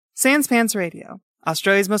Sans Pants Radio,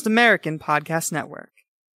 Australia's most American podcast network.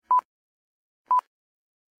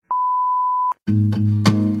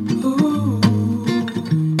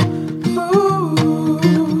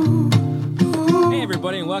 Hey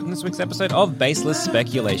everybody, and welcome to this week's episode of Baseless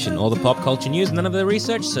Speculation, all the pop culture news and none of the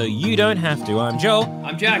research, so you don't have to. I'm Joel.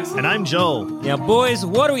 I'm Jax. And I'm Joel. Now boys,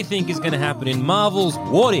 what do we think is going to happen in Marvel's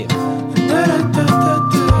What If?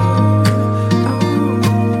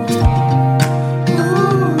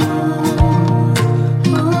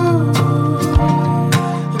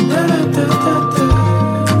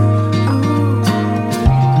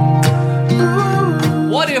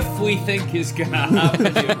 What if we think is gonna happen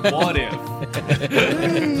in What If?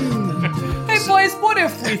 Hey boys, what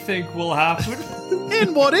if we think will happen?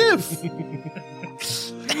 In What If?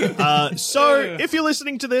 So, if you're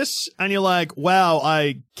listening to this and you're like, wow,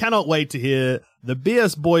 I cannot wait to hear the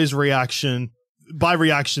BS Boys reaction, by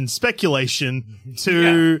reaction, speculation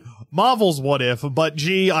to Marvel's What If, but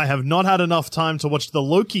gee, I have not had enough time to watch the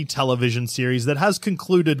Loki television series that has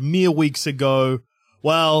concluded mere weeks ago.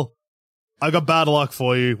 Well, I got bad luck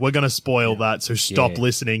for you. We're going to spoil that, so stop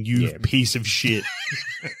listening, you piece of shit.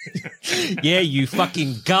 Yeah, you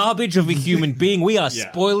fucking garbage of a human being. We are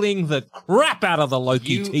spoiling the crap out of the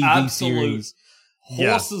Loki You TV absolute series.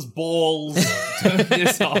 Horse's balls. Turn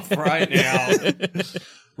this off right now.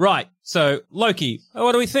 Right, so Loki,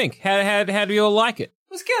 what do we think? How do you all like it? It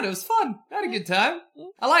was good. It was fun. I had a good time.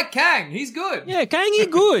 I like Kang. He's good. Yeah, Kang, you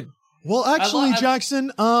good. Well, actually,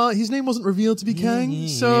 Jackson, his name wasn't revealed to be Kang,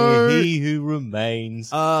 so... He who remains.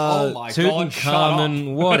 Oh my God, shut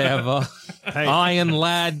Tutankhamun, up. whatever. Hey. Iron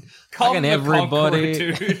Lad, Kong fucking the everybody.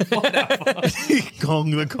 Conqueror, dude. Whatever. Kong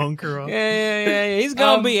the Conqueror. Yeah. He's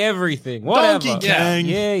gonna be everything. Whatever. Donkey Yeah. Kang.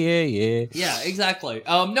 Yeah. Yeah, exactly.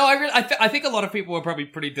 No, I think a lot of people were probably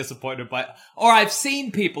pretty disappointed by, or I've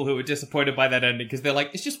seen people who were disappointed by that ending because they're like,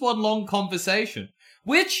 it's just one long conversation.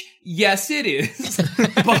 Which, yes, it is.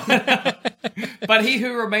 But He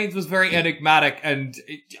Who Remains was very enigmatic, and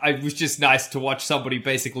it was just nice to watch somebody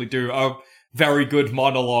basically do a very good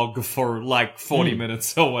monologue for like 40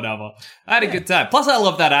 minutes or whatever. I had a good time. Plus, I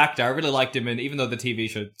love that actor. I really liked him, and even though the TV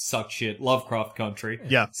show sucked shit, Lovecraft Country.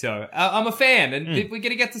 Yeah. So I'm a fan, and we're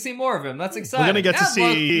gonna get to see more of him. That's exciting. We're gonna get to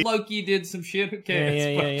see Loki did some shit. Who cares?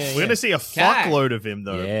 Yeah. We're going to see a Kang. fuckload of him,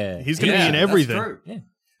 though. Yeah. He's going to be in everything. That's true. Yeah.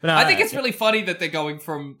 But no, I think it's really funny that they're going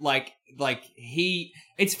from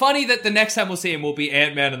it's funny that the next time we'll see him will be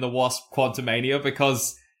Ant-Man and the Wasp Quantumania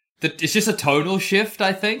because it's just a tonal shift,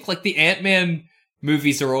 I think. Like the Ant-Man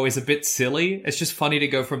movies are always a bit silly. It's just funny to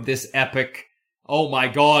go from this epic, oh my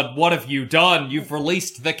god, what have you done? You've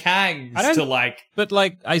released the Kangs to like... But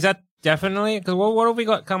like, is that definitely? Because what have we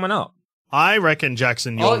got coming up? I reckon,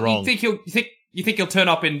 Jackson, you're wrong. You think he'll turn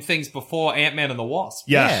up in things before Ant-Man and the Wasp?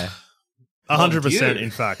 Yeah. 100%, dude. in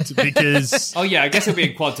fact, because... Oh yeah, I guess it'll be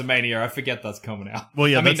in Quantumania. I forget that's coming out. Well,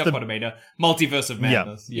 yeah, I mean, that's not Quantumania. Multiverse of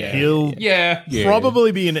Madness. Yeah. He'll Yeah.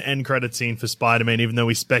 probably be an end credit scene for Spider-Man, even though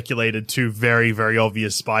we speculated 2 very, very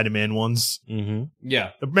obvious Spider-Man ones. Mm-hmm. Yeah.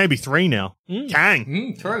 Maybe 3 now.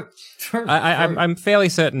 Kang. True. I'm fairly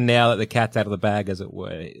certain now that the cat's out of the bag, as it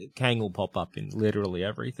were. Kang will pop up in literally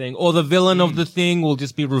everything, or the villain of the thing will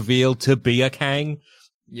just be revealed to be a Kang.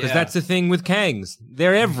 Because that's the thing with Kangs.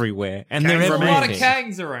 They're everywhere. And Kangs they're are a lot of everything.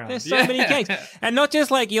 Kangs around. There's so many Kangs. And not just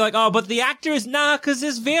like, you're like, oh, but the actor is, because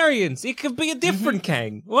there's variants. It could be a different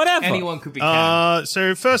Kang. Whatever. Anyone could be Kang.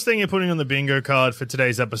 So first thing you're putting on the bingo card for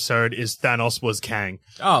today's episode is Thanos was Kang.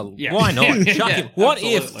 Oh, Yeah. why not? Chuck Yeah, it. What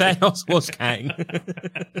if absolutely. Thanos was Kang?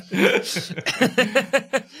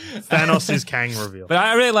 Thanos is Kang reveal. But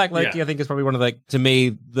I really like Loki. Yeah. I think it's probably one of to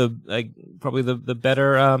me, probably the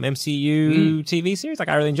better MCU TV series. Like,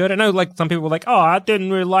 I really enjoyed it. I know, like, some people were like, oh, I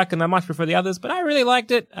didn't really like it and I much prefer the others, but I really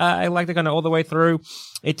liked it. I liked it kind of all the way through.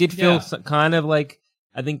 It did feel kind of like,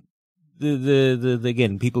 I think, the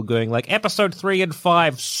again, people going like episode 3 and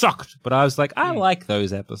 5 sucked, but I was like, I like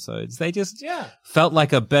those episodes. They just felt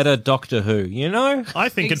like a better Doctor Who, you know? I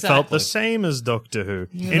think it felt Exactly. the same as Doctor Who.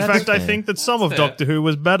 In that's fact, I fair. think that some of fair. Doctor Who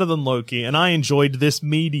was better than Loki, and I enjoyed this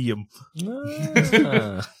medium.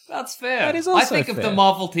 Ah. That's fair. That is I also think of fair. the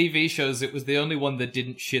Marvel TV shows, it was the only one that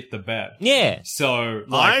didn't shit the bed. Yeah. So,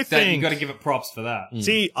 I you think- got to give it props for that.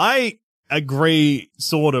 See, I agree,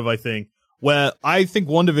 sort of, I think, where I think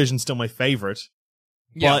WandaVision's still my favorite,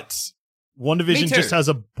 Yeah. but WandaVision Me too. just has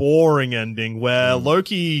a boring ending where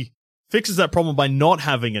Loki fixes that problem by not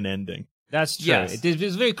having an ending. That's true. Yes. It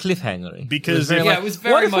was very cliffhangery. Because very Yeah, it was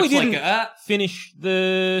very what if much we didn't like finish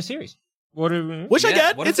the series? What if, Which I yeah,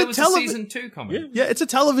 get. What if It's there a was television. season 2 coming? Yeah, it's a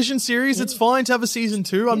television series. It's fine to have a season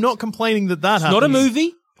 2. I'm not complaining that it's happens. not a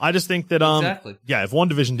movie. I just think that Exactly. yeah, if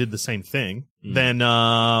WandaVision did the same thing, then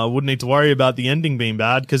wouldn't need to worry about the ending being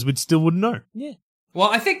bad because we still wouldn't know. Yeah. Well,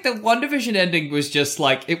 I think the WandaVision ending was just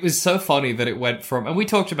like, it was so funny that it went from, and we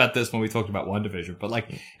talked about this when we talked about WandaVision, but like,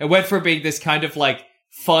 it went from being this kind of like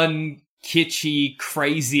fun, kitschy,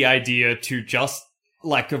 crazy idea to just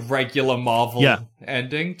like a regular Marvel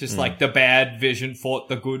ending. Just like the bad Vision fought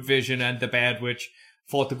the good Vision and the bad witch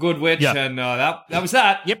fought the good witch, and that was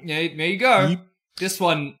that. Yep. Yeah, there you go. This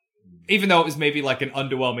one, even though it was maybe like an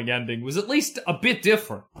underwhelming ending, was at least a bit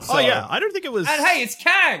different. So. Oh yeah, I don't think it was. And hey, it's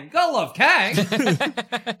Kang. Gotta love Kang.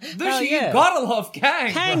 Hell yeah. You gotta love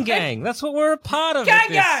Kang. Kang right? Gang. That's what we're a part of. Kang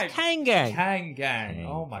with this. Gang! Kang Gang. Kang Gang.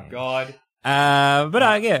 Oh my god.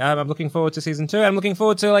 I'm looking forward to season 2. I'm looking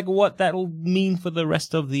forward to like what that'll mean for the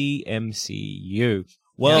rest of the MCU.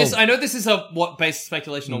 Well, Yes, I know this is a based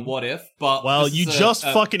speculation on what if, but well, this you is just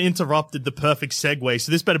fucking interrupted the perfect segue,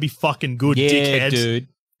 so this better be fucking good, Yeah, dickhead. dude.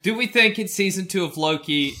 do we think in season 2 of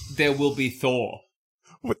Loki there will be Thor?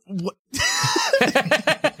 What?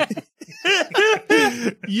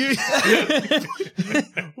 You.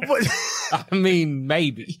 What? I mean,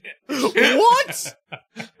 maybe. What?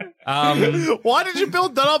 Um, Why did you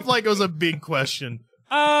build that up like it was a big question?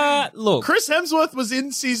 look. Chris Hemsworth was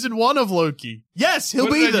in season 1 of Loki. Yes, he'll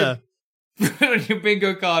What be did I there. Put on your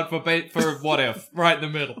bingo card for what if, right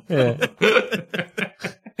in the middle. Yeah.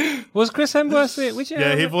 Was Chris Hemsworth it? Which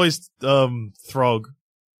Yeah, he voiced Throg.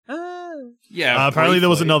 Yeah. Apparently there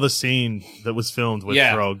was briefly. another scene that was filmed with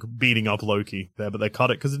Yeah. Throg beating up Loki there, but they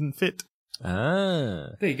cut it because it didn't fit.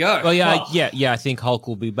 There There you go. Well, yeah, Well, I think Hulk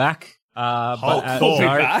will be back. Hulk, But, Thor. we'll be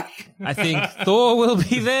sorry, back. I think Thor will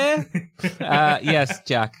be there. Yes,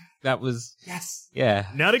 Jack. That was, Yes. yeah.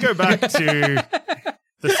 Now to go back to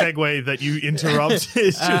the segue that you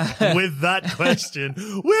interrupted with that question.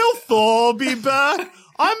 Will Thor be back?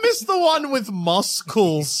 I missed the one with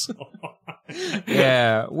muscles.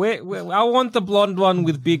 Yeah. I want the blonde one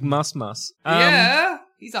with big mus. Yeah.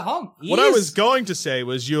 He's a hunk. What I was going to say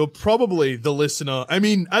was you're probably the listener. I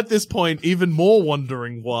mean, at this point, even more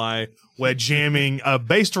wondering why we're jamming a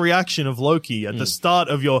based reaction of Loki at the start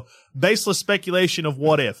of your baseless speculation of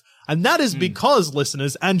what if. And that is because,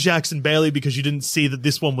 listeners, and Jackson Bailey, because you didn't see that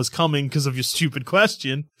this one was coming because of your stupid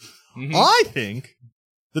question, I think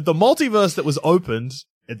that the multiverse that was opened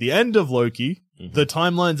at the end of Loki, the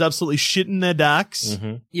timeline's absolutely shitting their dacks,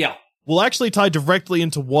 Yeah. will actually tie directly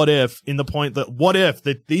into what if, in the point that what if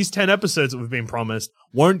that these 10 episodes that we've been promised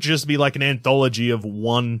won't just be like an anthology of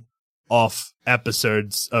one-off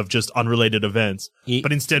episodes of just unrelated events,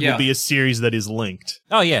 but instead will be a series that is linked.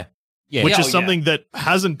 Oh, yeah. Yeah. Which Yeah, is something that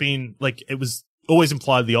hasn't been, like, it was always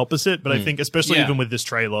implied the opposite, but I think especially even with this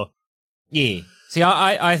trailer. Yeah. See,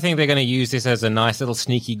 I think they're going to use this as a nice little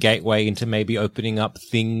sneaky gateway into maybe opening up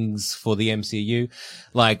things for the MCU.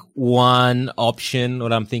 Like, one option,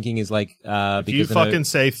 what I'm thinking is like, If you because I know- fucking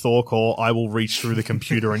say Thor core, I will reach through the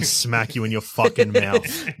computer and smack you in your fucking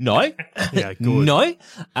mouth. No. Yeah, good. No.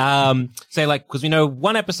 Say like, cause we know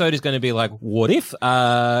one episode is going to be like, what if,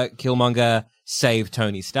 Killmonger saved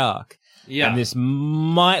Tony Stark? Yeah. And this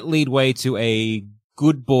might lead way to a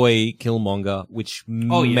good boy Killmonger, which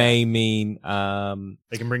may mean,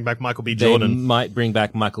 They can bring back Michael B. they Jordan. might bring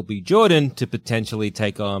back Michael B. Jordan to potentially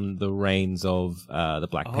take on the reins of, the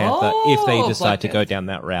Black Panther if they decide Black to go Panther. down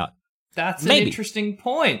that route. That's an Maybe. interesting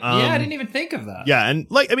point. Yeah, I didn't even think of that. Yeah, and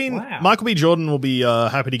like, I mean, Wow. Michael B. Jordan will be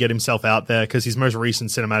happy to get himself out there because his most recent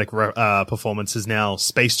cinematic performance is now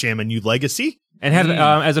Space Jam: A New Legacy. And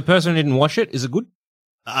as a person who didn't watch it, is it good?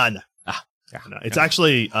 No. No, it's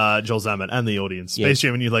actually Joel Zammett and the audience. Yeah. Space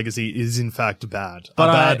Jam: A New Legacy is in fact bad. A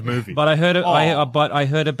bad movie. But I heard it. Aw. But I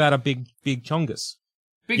heard about a big Chungus.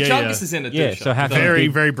 Big Yeah, Chungus yeah. is in it. Yeah, too, so Sean. have very,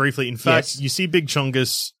 big- very briefly. In fact, Yes. you see Big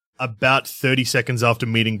Chungus about 30 seconds after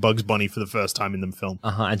meeting Bugs Bunny for the first time in the film.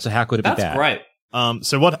 And so how could it be That's bad? great.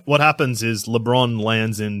 So what happens is LeBron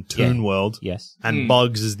lands in Toon World. Yes. And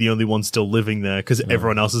Bugs is the only one still living there because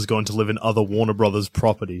everyone else is going to live in other Warner Brothers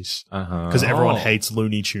properties because everyone hates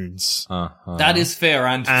Looney Tunes. That is fair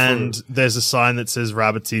and And true. there's a sign that says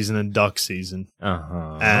rabbit season and duck season.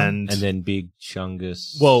 And then Big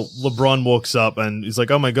Chungus. well, LeBron walks up and he's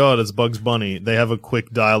like, "Oh my god, it's Bugs Bunny." They have a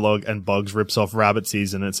quick dialogue and Bugs rips off rabbit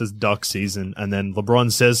season and it says duck season. And then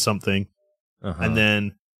LeBron says something and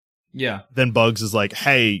then Bugs is like,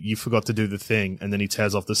 "Hey, you forgot to do the thing." And then he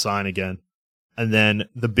tears off the sign again. And then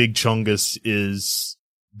the Big Chungus is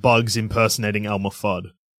Bugs impersonating Elmer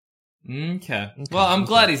Fudd. Okay. Well, I'm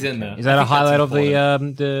glad he's in there. Is that I a think that's highlight of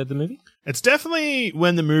important. the movie? It's definitely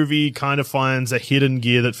when the movie kind of finds a hidden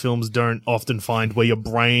gear that films don't often find where your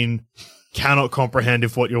brain cannot comprehend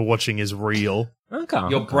if what you're watching is real.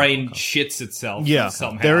 your brain shits itself. Yeah,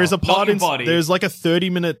 somehow. there is a Not part your in body. there's like a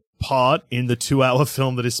 30-minute part in the 2-hour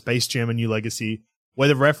film that is Space Jam: A New Legacy where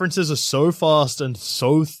the references are so fast and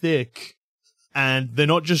so thick, and they're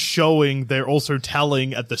not just showing, they're also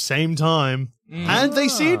telling at the same time, and they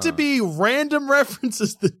seem to be random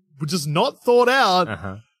references that were just not thought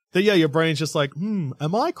out. That your brain's just like, am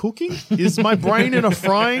I cooking? Is my brain in a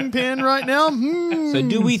frying pan right now? So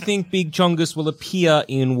do we think Big Chongus will appear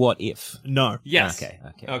in What If? No. Yes.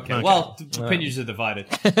 Okay. Well, opinions are divided.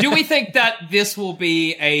 Do we think that this will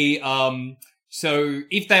be a so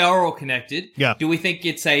if they are all connected, do we think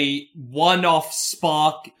it's a one-off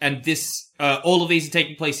spark and this all of these are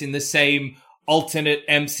taking place in the same alternate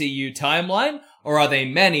MCU timeline, or are they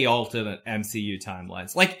many alternate MCU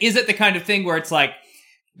timelines? Like, is it the kind of thing where it's like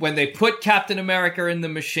when they put Captain America in the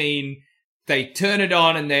machine, they turn it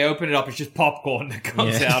on and they open it up, it's just popcorn that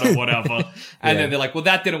comes out or whatever. And then they're like, well,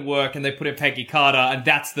 that didn't work. And they put in Peggy Carter and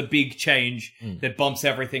that's the big change that bumps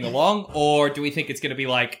everything along. Or do we think it's going to be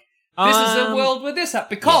like, this is a world where this happens?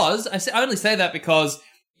 Because, I only say that because,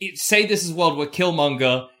 say this is a world where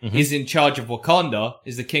Killmonger is in charge of Wakanda,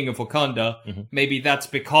 is the king of Wakanda. Maybe that's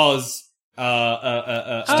because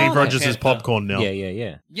Steve Rogers is popcorn now.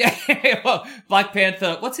 Yeah. Well, Black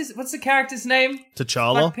Panther. What's the character's name?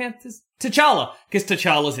 T'Challa. Black Panther's T'Challa, because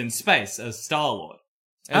T'Challa's in space as Star-Lord.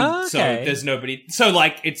 And so there's nobody. So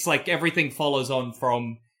like it's like everything follows on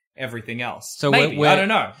from everything else. So maybe I don't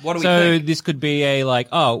know. What do we so think? this could be a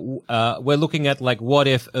like we're looking at like what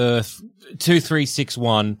if Earth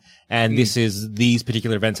 2361 and this is these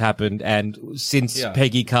particular events happened, and since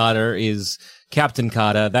Peggy Carter is Captain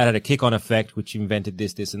Carter, that had a kick-on effect, which invented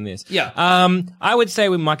this, and this. Yeah. I would say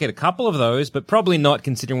we might get a couple of those, but probably not,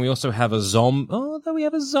 considering we also have a we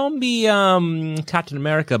have a zombie, Captain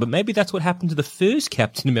America, but maybe that's what happened to the first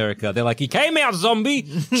Captain America. They're like, he came out zombie,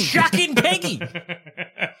 chuck in Peggy.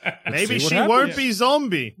 Maybe she won't be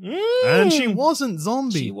zombie. And she wasn't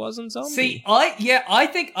zombie. She wasn't zombie. See, I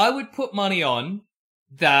think I would put money on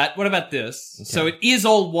that. What about this? Okay. So it is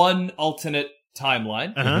all one alternate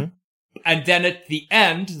timeline. And then at the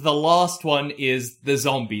end, the last one is the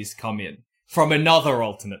zombies come in from another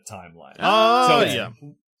alternate timeline. Oh,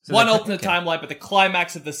 so one alternate timeline, but the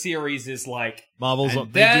climax of the series is like Marvel's.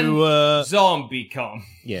 Then zombie come.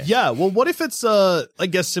 Yeah. Well, what if it's I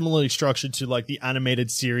guess similarly structured to like the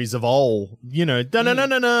animated series of all, X-Men.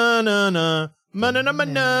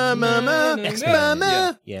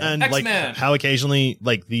 And like X-Men. how occasionally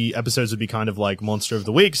like the episodes would be kind of like Monster of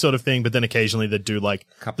the Week sort of thing, but then occasionally they'd do like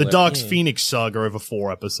the Dark Phoenix saga over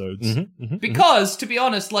 4 episodes. Because to be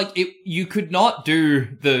honest, like you could not do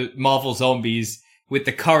the Marvel zombies with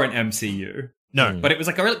the current MCU. No. But it was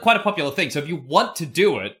like quite a popular thing. So if you want to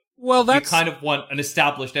do it, well, you kind of want an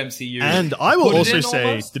established MCU. And I will also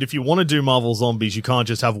say that if you want to do Marvel zombies, you can't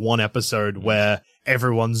just have one episode where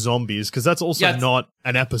everyone's zombies, because that's also not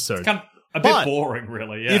an episode. It's kind of a bit boring,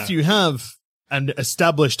 really, if you have an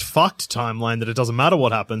established fucked timeline that it doesn't matter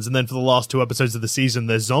what happens, and then for the last 2 episodes of the season,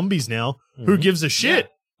 there's zombies now, who gives a shit?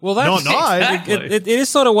 Well, that's exactly. It is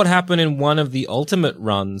sort of what happened in one of the Ultimate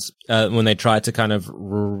runs when they tried to kind of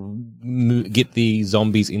get the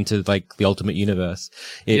zombies into like the Ultimate Universe.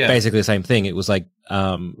 Basically the same thing. It was like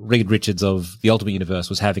Reed Richards of the Ultimate Universe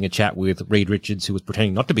was having a chat with Reed Richards, who was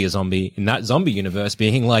pretending not to be a zombie in that zombie universe,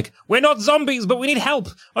 being like, "We're not zombies, but we need help.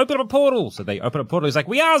 Open up a portal." So they open up a portal. He's like,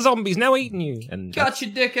 "We are zombies now, eating you." And gotcha,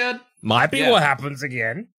 dickhead. Might be what happens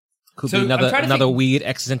again. Could be another weird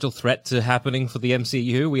existential threat to happening for the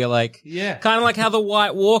MCU. We are like, kind of like how the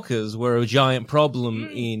White Walkers were a giant problem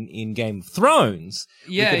in Game of Thrones.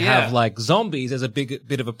 We could have like zombies as a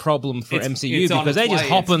bit of a problem for MCU because they're just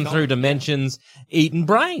hopping through dimensions, eating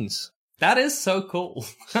brains. That is so cool.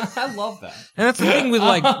 I love that. And that's the thing with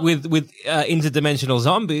like with interdimensional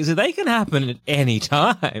zombies, is they can happen at any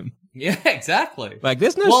time. Yeah, exactly. Like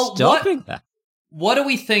there's no stopping that. What do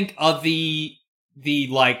we think are the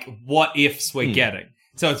like what ifs we're getting?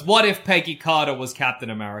 So it's what if Peggy Carter was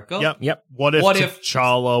Captain America? Yep. What if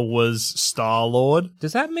T'Challa was Star-Lord?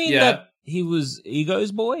 Does that mean that he was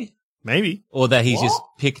Ego's boy? Maybe. Or that he's just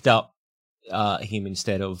picked up him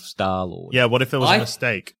instead of Star-Lord? Yeah, what if it was a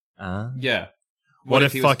mistake? Yeah. What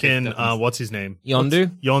if fucking, what's his name?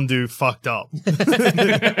 Yondu? Yondu fucked up.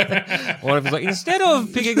 What if it's like, instead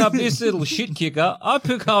of picking up this little shit kicker, I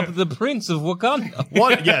pick up the Prince of Wakanda.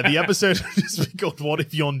 What? Yeah, the episode would just be called What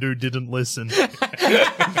If Yondu Didn't Listen?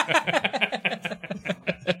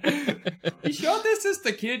 You sure this is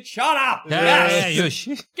the kid? Shut up! Yeah,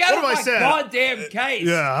 Get out of my goddamn case!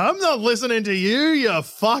 Yeah, I'm not listening to you, you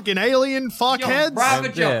fucking alien fuckheads. You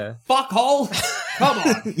ravager fuckhole! Come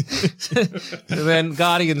on. So then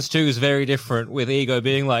Guardians 2 is very different, with Ego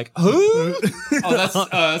being like, who? Oh,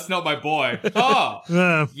 that's not my boy. Oh,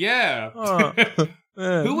 yeah.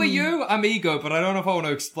 Who are you? I'm Ego, but I don't know if I want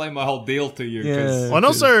to explain my whole deal to you. 'cause- And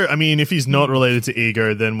also, I mean, if he's not related to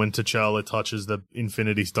Ego, then when T'Challa touches the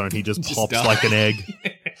Infinity Stone, he just pops dies. like an egg.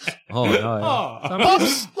 Oh, no. Oh.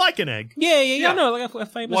 Pops like an egg. Yeah, no, like a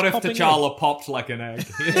famous What if popping T'Challa popped like an egg?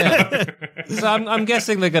 egg. So I'm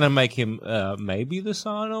guessing they're going to make him maybe the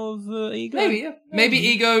son of Ego? Maybe, yeah. Maybe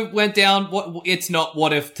Ego went down. It's not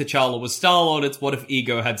what if T'Challa was Star-Lord, it's what if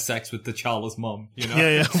Ego had sex with T'Challa's mom, you know?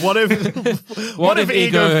 Yeah. What if? What if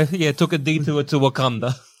Ego took a detour to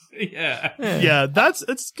Wakanda? Yeah. Yeah,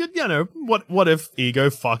 it's good. You know, what if Ego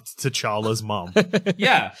fucked T'Challa's mom?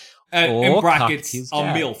 Yeah. Or In cucked brackets, his a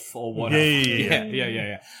dad. MILF or whatever.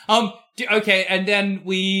 Yeah. Okay, and then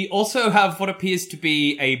we also have what appears to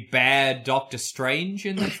be a bad Doctor Strange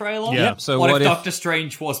in the trailer. Yeah. So what what if if Doctor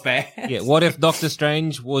Strange was bad? Yeah, what if Doctor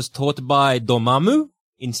Strange was taught by Dormammu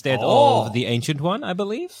instead Oh. of the Ancient One, I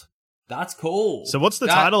believe? That's cool. So what's the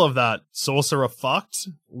title of that? Sorcerer fucked?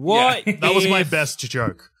 What? Yeah. That was my if best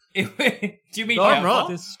joke. Do you mean I'm ever? right.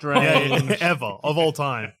 Doctor Strange? Ever of all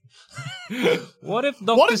time. What if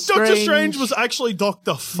Doctor What if Strange... Doctor Strange was actually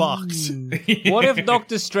Doctor Fucked? What if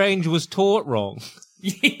Doctor Strange was taught wrong?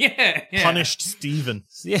 yeah. Punished Steven.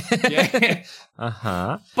 Yeah.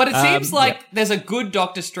 Uh-huh. But it seems like there's a good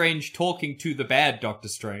Doctor Strange talking to the bad Doctor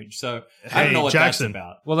Strange, so I don't know what Jackson. that's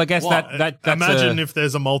about. Well, I guess What? that's Imagine a, if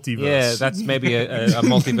there's a multiverse. yeah, that's maybe a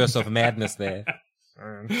multiverse of madness there.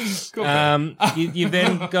 Cool. You've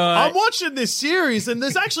then I'm got... watching this series and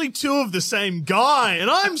there's actually two of the same guy and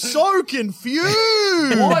I'm so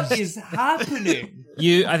confused. What is happening?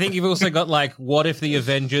 I think you've also got, like, what if the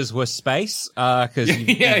Avengers were space? Because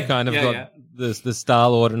Yeah, you've kind of yeah, got yeah. the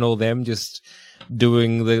Star-Lord and all them just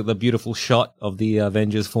doing the beautiful shot of the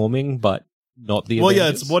Avengers forming, but not the Well, Avengers. yeah,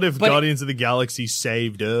 it's what if But- Guardians of the Galaxy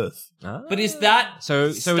saved Earth? Ah. But is that So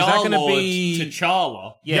is that gonna Star-Lord be-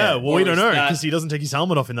 T'Challa? Yeah, well, Or we don't is know that- because he doesn't take his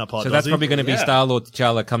helmet off in that part, So does that's he? probably going to be Yeah. Star-Lord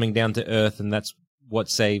T'Challa coming down to Earth, and that's what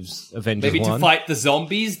saves Avengers Maybe 1. to fight the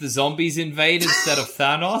zombies invade instead of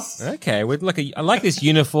Thanos? Okay, with I like this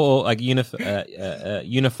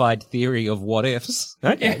unified theory of what ifs.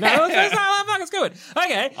 Okay, no, let's go it.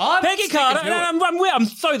 Okay, I'm Peggy sticking Carter. to it. I'm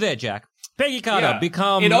so there, Jack. Peggy Carter Yeah.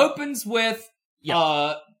 become. It opens with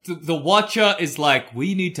the Watcher is like,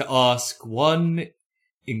 we need to ask one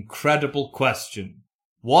incredible question.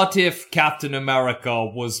 What if Captain America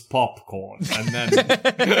was popcorn? And then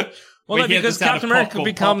well, we no, hear because the sound of Captain America popcorn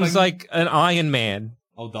becomes popping. like an Iron Man.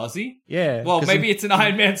 Oh, does he? Yeah. Well, maybe it's an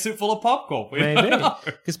Iron Man suit full of popcorn. We don't maybe know.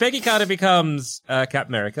 because Peggy Carter becomes Captain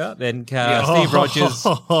America, then Yeah. Steve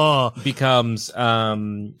Rogers becomes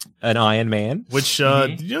an Iron Man. Which,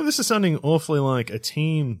 this is sounding awfully like a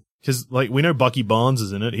team. Because, like, we know Bucky Barnes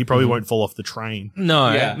is in it. He probably won't fall off the train.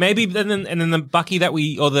 No, Yeah. maybe and then the Bucky that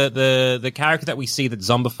the character that we see that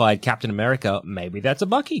zombified Captain America, maybe that's a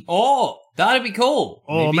Bucky. Oh, that'd be cool.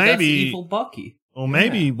 Or that's maybe- evil Bucky. Or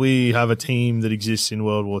maybe we have a team that exists in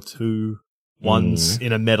World War II. One's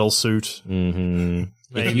in a metal suit. Mm-hmm.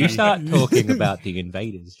 If Maybe. you start talking about the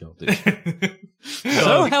invaders, Jolty,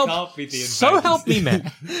 No, it help- can't be the so invaders. help me,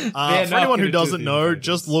 man. They're For not anyone gonna who do doesn't the know, Invaders.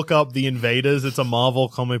 just look up The Invaders. It's a Marvel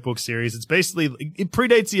comic book series. It's basically, it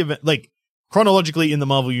predates the event, like, chronologically in the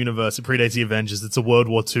Marvel universe, it predates the Avengers. It's a World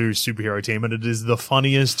War II superhero team, and it is the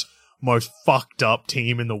funniest, most fucked up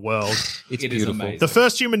team in the world. It's It is beautiful. amazing. The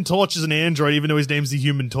first Human Torch is an android, even though his name's the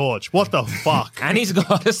Human Torch. What the fuck? And he's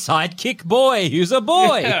got a sidekick boy who's a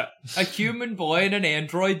boy. Yeah, a human boy and an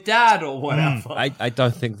android dad or whatever. I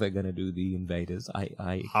don't think they're gonna do the invaders.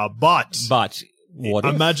 But What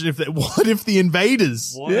if? imagine what if the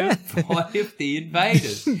Invaders? What if the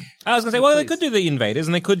invaders? I was gonna say, well, they could do the invaders,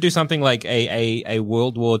 and they could do something like a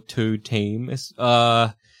World War II team.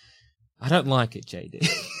 I don't like it, JD.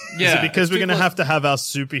 Yeah, Is it because it's we're going to too have to have our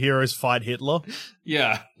superheroes fight Hitler?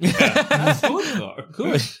 Yeah, that's good though.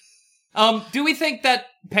 Good. Do we think that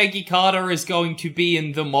Peggy Carter is going to be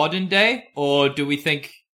in the modern day, or do we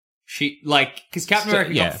think because Captain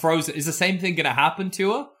America yeah. got frozen? Is the same thing going to happen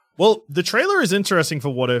to her? Well, the trailer is interesting for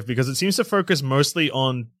What If because it seems to focus mostly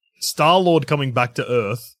on Star-Lord coming back to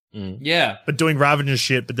Earth, Yeah, but doing Ravager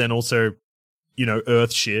shit, but then also,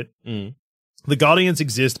 Earth shit. Mm. The Guardians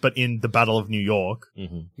exist, but in the Battle of New York.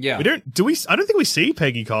 yeah. I don't think we see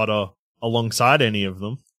Peggy Carter alongside any of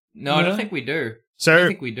them. No, I don't think we do. I So,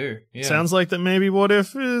 think we do. Yeah. sounds like that maybe What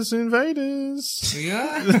If is Invaders.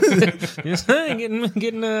 Yeah. Just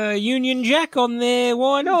getting a Union Jack on there.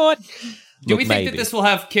 Why not? Do we look, think maybe. that this will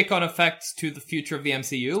have kick-on effects to the future of the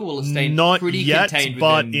MCU? Will it stay Not pretty yet, contained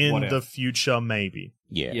but within What in If? the future, maybe.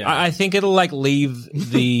 Yeah. Yeah. I think it'll like leave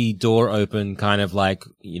the door open, kind of like,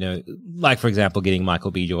 like for example, getting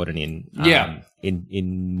Michael B. Jordan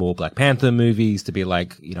in more Black Panther movies to be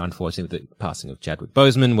like, unfortunately with the passing of Chadwick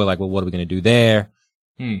Boseman, we're like, well, what are we going to do there?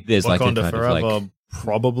 There's like a Wakanda kind Forever of like,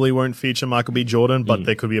 probably won't feature Michael B. Jordan, but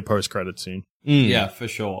there could be a post-credit scene. Yeah, for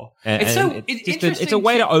sure. And, it's and so it's interesting. it's a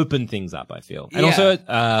way to open things up, I feel. And Yeah.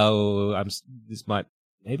 also, this might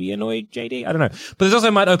maybe annoy JD, I don't know. But this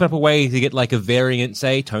also might open up a way to get like a variant,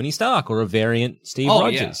 say, Tony Stark or a variant Steve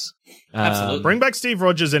Rogers. Absolutely. Bring back Steve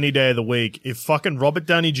Rogers any day of the week. If fucking Robert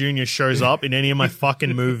Downey Jr. shows up in any of my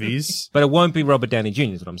fucking movies. But it won't be Robert Downey Jr.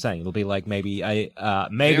 is what I'm saying. It'll be like maybe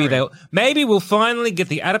Variant. maybe we'll finally get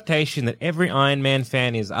the adaptation that every Iron Man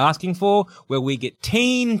fan is asking for, where we get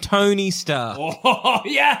teen Tony Stark. Oh,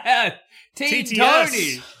 yeah! Teen TTS.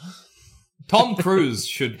 Tony! Tom Cruise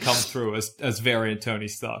should come through as variant Tony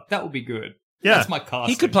Stark. That would be good. Yeah. That's my casting.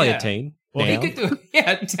 He could play yeah. a teen. Well, He now. could do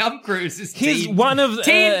Yeah, Tom Cruise is He's teen. one of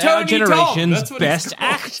Teen our Tony Tom. generation's That's what it's best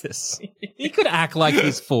called. actors. He could act like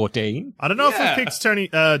he's 14. I don't know Yeah. if we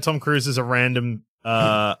picked Tom Cruise as a random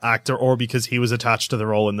actor or because he was attached to the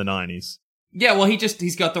role in the 90s. Yeah, well,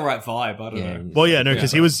 he's got the right vibe. I don't know. Well, yeah, no,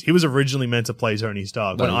 because he was originally meant to play Tony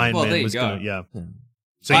Stark when Well, Iron well, Man there you was go. gonna, yeah.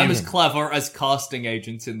 So I'm you- as clever as casting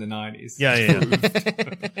agents in the 90s.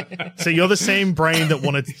 yeah. So you're the same brain that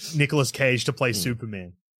wanted Nicolas Cage to play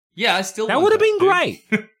Superman. Yeah, I still That want would have been dude. great.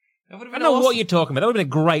 That would have I been don't know awesome. what you're talking about. That would have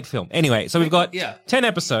been a great film. Anyway, so we've got Yeah. 10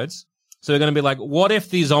 episodes. So we're going to be like, what if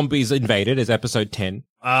the zombies invaded is episode 10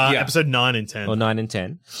 Yeah. Episode 9 and 10. or 9 and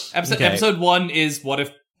 10. Okay. Episode 1 is what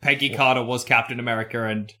if Peggy Carter was Captain America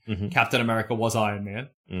and Captain America was Iron Man.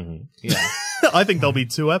 Mm-hmm. Yeah. I think there'll be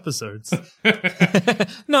 2 episodes.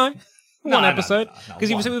 No. One no, episode. no,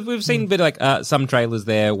 Because one. we've seen a bit like some trailers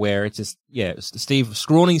there where it's just,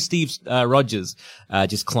 scrawny Steve Rogers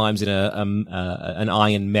just climbs in an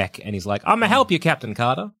iron mech and he's like, I'm going to help you, Captain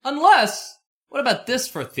Carter. Unless, what about this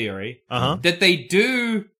for a theory? Uh-huh. That they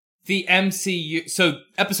do the MCU. So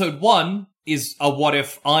episode 1 is a what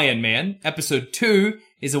if Iron Man. Episode 2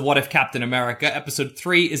 is a what if Captain America. Episode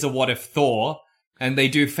 3 is a what if Thor. And they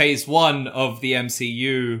do phase 1 of the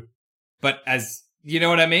MCU, but as, you know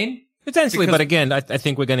what I mean? Potentially, Because- but again, I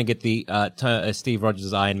think we're going to get the Steve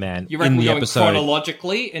Rogers Iron Man You reckon in we're the going episode.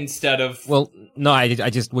 chronologically instead of... Well, no, I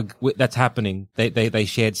just that's happening. They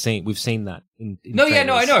shared scene. We've seen that. In no, yeah,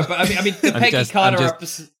 no, I trailers. know, but I mean, the I'm Peggy just- Carter I'm just-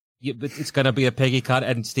 episode... Yeah, but it's going to be a Peggy Carter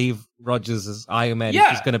and Steve Rogers as Iron Man. Yeah.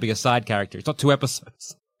 It's just going to be a side character. It's not 2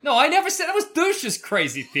 episodes. No, I never said it was Douche's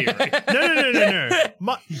crazy theory. No.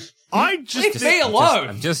 I just Leave me alone.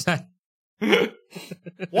 I'm just saying.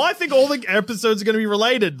 Well, I think all the episodes are going to be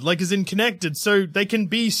related, like as in connected, so they can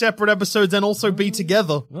be separate episodes and also be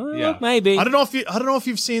together. Well, Yeah. maybe. I don't know if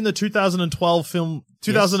you've seen the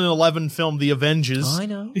 2011 film, The Avengers. I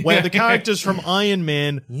know. Where the characters from Iron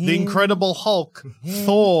Man, The Incredible Hulk,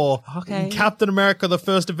 Thor, Okay. and Captain America, the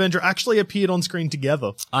First Avenger actually appeared on screen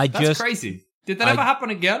together. That's crazy. Did that ever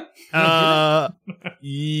happen again?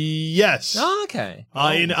 Yes. Oh, okay.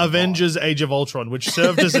 In Avengers Age of Ultron, which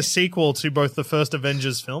served as a sequel to both the first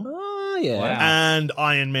Avengers film Oh, yeah. Wow. and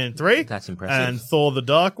Iron Man 3. That's impressive. And Thor the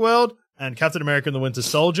Dark World and Captain America and the Winter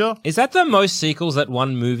Soldier. Is that the most sequels that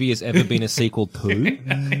one movie has ever been a sequel to?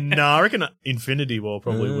 No, I reckon Infinity War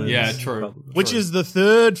probably wins. Yeah, true. Which is the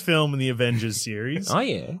third film in the Avengers series. Oh,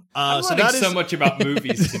 yeah. I'm So learning that is so much about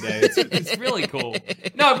movies today. It's really cool.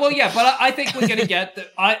 No, well, yeah, but I think we're going to get...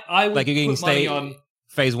 I would Like you're getting put money on...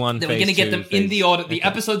 Phase 1, That phase we're going to get 2, them in phase- the order. The okay.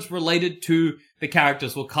 episodes related to the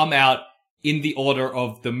characters will come out in the order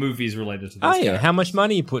of the movies related to those Oh, yeah. characters. How much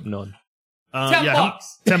money are you putting on? $10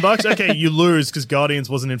 bucks. $10? Okay, you lose because Guardians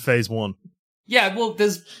wasn't in phase 1. Yeah, well, there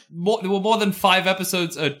were more than 10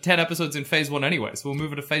 episodes in phase 1 anyway, so we'll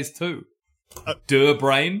move it to phase 2. Duh,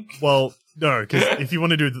 brain. Well, no, because if you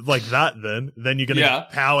want to do like that, then you're going to Yeah.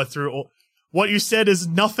 power through all. What you said is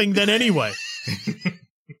nothing then anyway.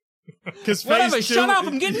 Because Whatever, shut up.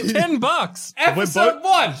 I'm getting $10. Episode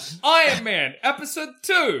 1, Iron Man. Episode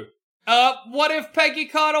 2, what if Peggy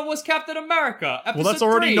Carter was Captain America? Episode Well, that's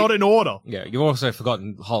already 3, not in order. Yeah, you've also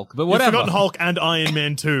forgotten Hulk, but You've whatever. forgotten Hulk and Iron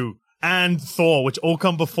Man 2 and Thor, which all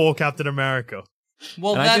come before Captain America.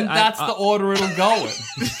 Well, And then that's I- the order it'll go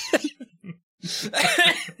in.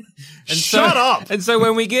 Shut up! And so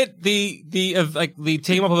when we get the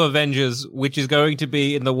team up of Avengers, which is going to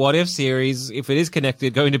be in the What If series, if it is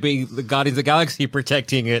connected, going to be the Guardians of the Galaxy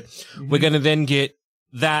protecting it, we're going to then get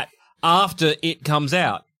that after it comes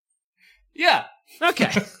out. Yeah.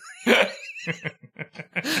 Okay.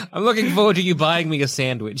 I'm looking forward to you buying me a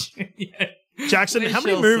sandwich. Yeah. Jackson, We how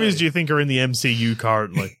many shall movies see. do you think are in the MCU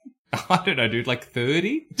currently? I don't know, dude. Like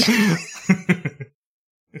 30?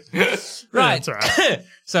 Right. That's all right.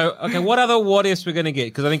 So, okay, what other what ifs we're going to get?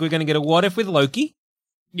 Because I think we're going to get a what if with Loki.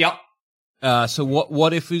 Yep. So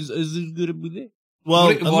what if is going to be there? Well,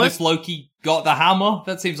 what unless- if Loki got the hammer?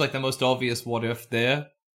 That seems like the most obvious what if there.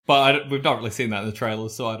 But we've not really seen that in the trailer,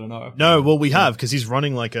 so I don't know. no, well, we have, because he's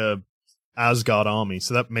running like a Asgard army,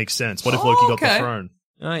 so that makes sense. What if Loki got the okay. throne?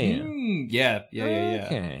 Oh, yeah. Yeah.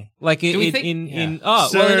 Okay. Like Do we in think- in yeah.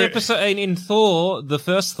 well, in episode in Thor, the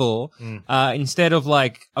first Thor, instead of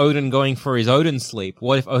like Odin going for his Odin sleep,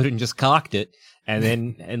 what if Odin just cocked it and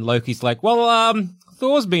then and Loki's like, well,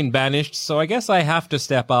 Thor's been banished, so I guess I have to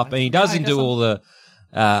step up, and he doesn't do all the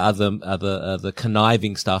other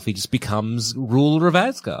conniving stuff. He just becomes ruler of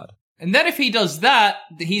Asgard. And then if he does that,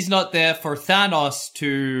 he's not there for Thanos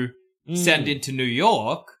to send into New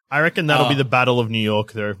York. I reckon that'll be the Battle of New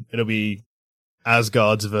York, though. It'll be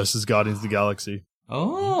Asgards versus Guardians of the Galaxy.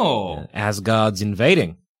 Oh. Asgard's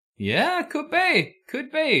invading. Yeah, could be.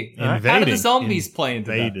 Could be. Invading. How do the zombies play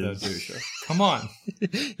into that, though, Invaders. Dusha? Come on.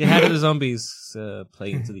 Yeah, how do the zombies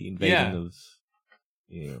play into the invading Yeah. of?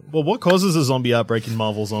 Yeah. Well, what causes a zombie outbreak in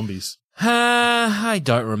Marvel Zombies? I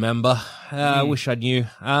don't remember. I wish I knew.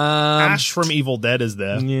 Ash from Evil Dead is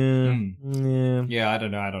there. Yeah. Yeah. Yeah, I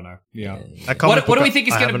don't know. Yeah. A comic What do book we think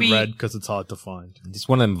is I gonna haven't be- read because it's hard to find. It's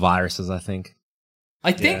one of them viruses, I think.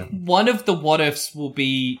 I think one of the what ifs will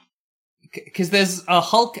be because there's a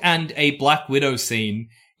Hulk and a Black Widow scene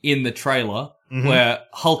in the trailer where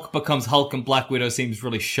Hulk becomes Hulk and Black Widow seems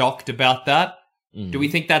really shocked about that. Do we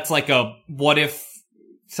think that's like a what if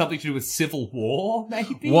something to do with Civil War,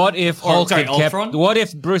 maybe? What if Or, Hulk sorry, had kept? Ultron? What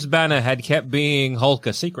if Bruce Banner had kept being Hulk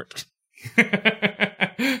a secret?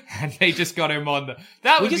 And they just got him on the.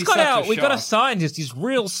 That We would just be got such out. A We got a shock. scientist. He's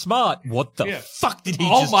real smart. What the Yeah. fuck did he?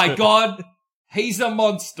 Oh just my do? god, he's a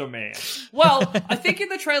monster man. Well, I think in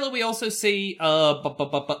the trailer we also see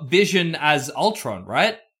Vision as Ultron,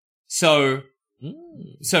 right? So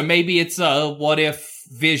maybe it's what if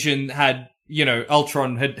Vision had,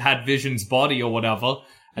 Ultron had Vision's body or whatever,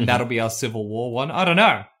 and that'll be our Civil War one. I don't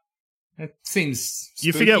know. It seems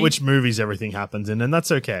You forget which movies everything happens in, and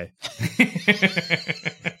that's okay.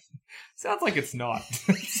 Sounds like it's not.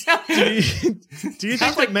 Do you think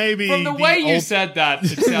Sounds that maybe from the way you old- said that,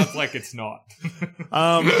 it sounds like it's not.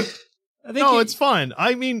 No, it's fine.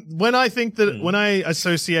 I mean, when I think that when I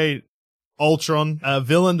associate Ultron, a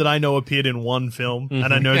villain that I know appeared in one film,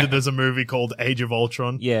 and I know that there's a movie called Age of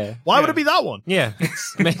Ultron. Yeah. Why would it be that one? Yeah, it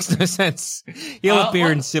makes no sense. He'll appear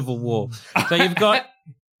what- in Civil War. So you've got.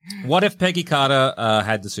 What if Peggy Carter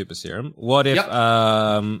had the super serum? What if Yep.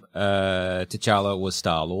 T'Challa was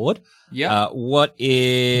Star-Lord? Yeah. What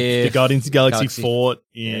if The Guardians of the Galaxy Galaxy- fought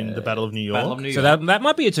in the Battle of New York. Battle of New So York. that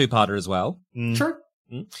might be a two-parter as well. True.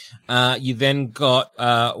 You then got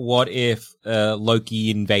what if Loki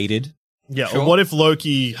invaded? Yeah, Sure. or what if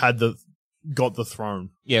Loki had got the throne?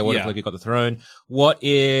 Yeah, what if Yeah. Loki got the throne? What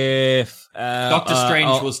if Doctor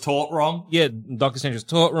Strange was taught wrong. Yeah, Doctor Strange was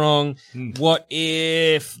taught wrong. What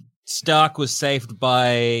if Stark was saved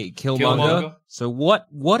by Killmonger? Killmonger. So what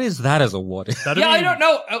is that as a what if? That'd Yeah, be- I don't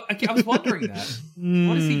know. I was wondering that.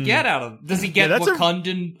 What does he get out of? Does he get that's a-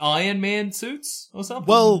 Wakandan Iron Man suits or something?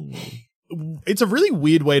 Well, it's a really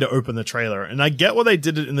weird way to open the trailer, and I get why they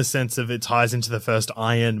did it in the sense of it ties into the first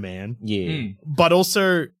Iron Man, Yeah. but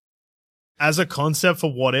also as a concept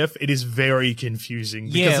for what if, it is very confusing.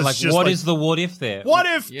 Because Yeah, it's like just what is the what if there? What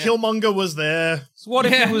if Yeah. Killmonger was there? So what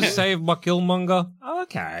if Yeah. he was saved by Killmonger?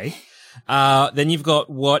 Okay. Then you've got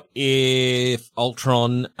what if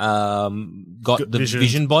Ultron got the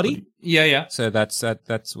vision body? yeah. So that's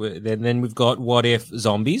where, then we've got what if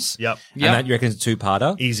zombies? Yep, And that you reckon is a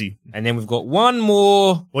two-parter. easy. And then we've got one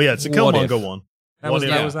more. Well, yeah, it's a What Killmonger if? one. That What was, if-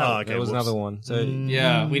 that was, that, Oh, okay, that was whoops. another one. So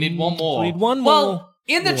Yeah, we need one more. We need one more. Well,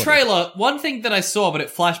 in the What if? trailer, one thing that I saw, but it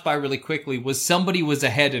flashed by really quickly, was somebody was a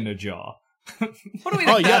head in a jar. What do we think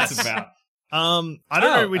Oh, that's yes. about? I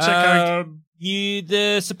don't know which character,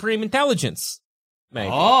 the Supreme Intelligence. Maybe.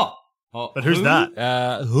 Oh, but who's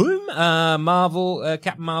that? Whom? Marvel,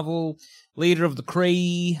 Captain Marvel, leader of the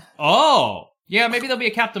Kree. Oh, yeah, maybe there'll be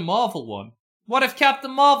a Captain Marvel one. What if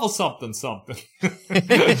Captain Marvel something?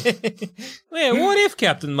 Yeah, what if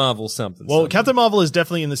Captain Marvel something? Well, something? Captain Marvel is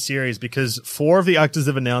definitely in the series because 4 of the actors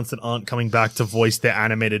have announced that aren't coming back to voice their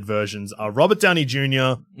animated versions are Robert Downey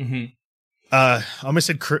Jr., I almost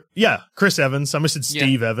said Chris Evans. I almost said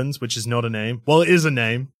Steve Evans, which is not a name. Well, it is a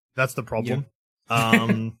name. That's the problem.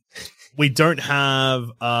 We don't have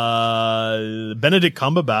Benedict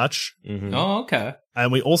Cumberbatch, Oh, okay.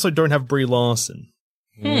 and we also don't have Brie Larson.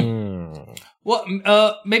 What?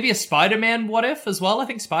 Maybe a Spider-Man what if as well? I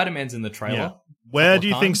think Spider-Man's in the trailer. Yeah. Where do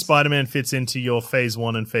you think times. Spider-Man fits into your Phase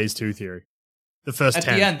 1 and Phase 2 theory? The first At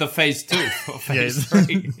 10. the end, the Phase 2 or Phase Yeah.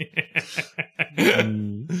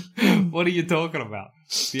 3. What are you talking about?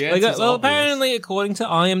 The answer's Well, obvious. apparently, according to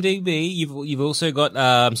IMDb, you've also got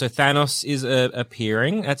so Thanos is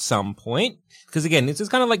appearing at some point. Because again, it's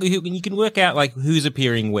kind of like you can work out like who's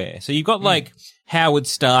appearing where. So you've got like Howard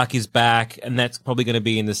Stark is back, and that's probably going to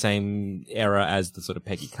be in the same era as the sort of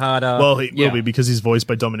Peggy Carter. Well, he Yeah. will be because he's voiced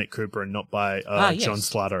by Dominic Cooper and not by Yes. John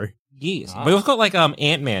Slattery. Yes, but we've also got like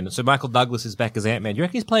Ant-Man. So Michael Douglas is back as Ant-Man. Do you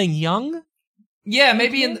reckon he's playing young? Yeah,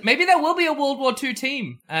 maybe there will be a World War II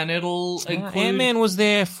team, and it'll include... Ant-Man was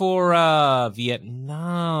there for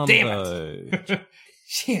Vietnam. Damn though. it.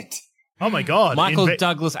 Shit. Oh my god. Michael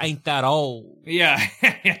Douglas ain't that old. Yeah.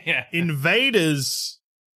 Yeah. Invaders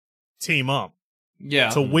team up Yeah.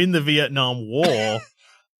 to win the Vietnam War,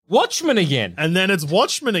 Watchmen again. and then it's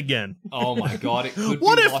Watchmen again. Oh my god, it could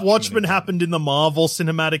What be if Watchmen again. happened in the Marvel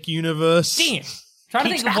Cinematic Universe? Damn. Trying to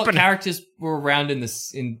Keeps think of what happening. characters were around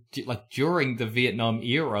during the Vietnam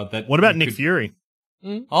era that... What about you Nick could- Fury?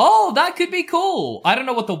 Oh, that could be cool. I don't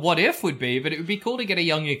know what the what if would be, but it would be cool to get a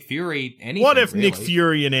young Nick Fury. Anything, What if really. Nick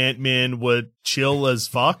Fury and Ant-Man were chill as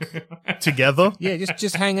fuck together? Yeah,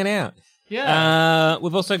 just hanging out. Yeah.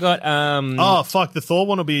 We've also got Oh, fuck. The Thor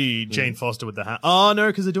one will be Jane Foster with the hat. Oh, no,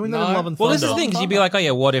 because they're doing that in No. Love and well, Thunder. this is the thing, 'cause you'd be like, oh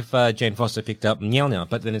yeah, what if Jane Foster picked up Mjolnir?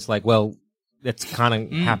 But then it's like, well, that's kind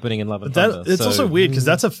of happening in Love and But Thunder. that, it's so- also weird because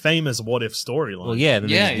that's a famous what if storyline. Well, yeah.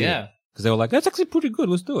 Yeah. Because they were like, that's actually pretty good.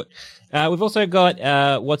 Let's do it. We've also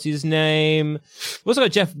got, what's his name? We've also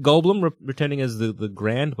got Jeff Goldblum returning as the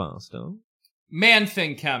Grandmaster.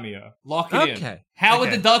 Man-Thing cameo. Lock it in. Okay. Howard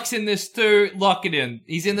Okay. the Duck's in this too. Lock it in.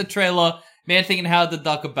 He's in the trailer. Man-Thing and Howard the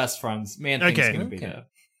Duck are best friends. Man-Thing's Okay. going to be Okay. there.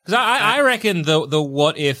 Because I reckon the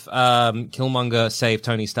what if Killmonger saved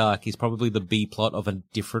Tony Stark is probably the B plot of a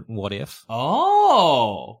different what if.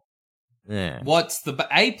 Oh. Yeah. What's the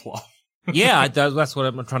A plot? Yeah, that's what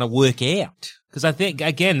I'm trying to work out. Because I think,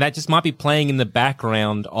 again, that just might be playing in the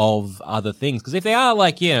background of other things. Because if they are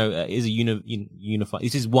like, is a unified,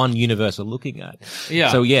 this is one universe we're looking at.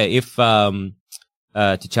 Yeah. So yeah, if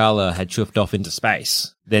T'Challa had chuffed off into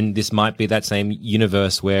space, then this might be that same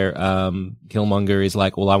universe where Killmonger is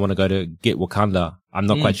like, well, I want to go to get Wakanda. I'm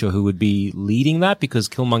not quite sure who would be leading that because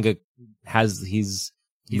Killmonger has his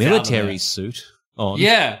He's out of military there. suit on.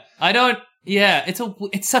 Yeah, I don't. Yeah,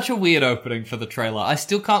 it's such a weird opening for the trailer. I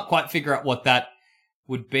still can't quite figure out what that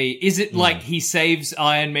would be. Is it like he saves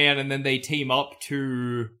Iron Man and then they team up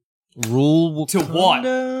to Rule to what?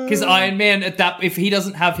 Because Iron Man if he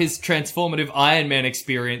doesn't have his transformative Iron Man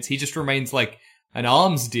experience, he just remains like an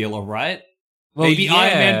arms dealer, right? Well, Maybe yeah.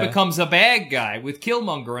 Iron Man becomes a bad guy with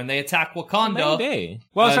Killmonger and they attack Wakanda. Maybe.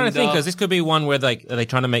 Well, I was trying to And, think because this could be one where like are they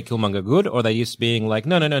trying to make Killmonger good, or are they just being like,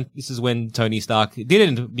 no, this is when Tony Stark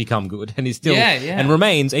didn't become good and he's still Yeah. and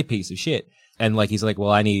remains a piece of shit. And like he's like,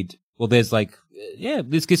 there's like,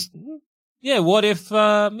 this gets. Yeah, what if,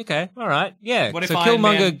 okay, alright, yeah. What if so Iron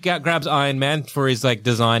Killmonger grabs Iron Man for his, like,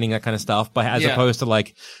 designing that kind of stuff, but as Yeah. opposed to,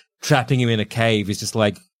 like, trapping him in a cave, he's just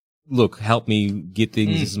like, look, help me get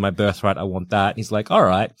things, this is my birthright, I want that. And he's like,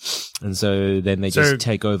 alright. And so then they So- just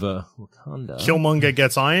take over Wakanda. Killmonger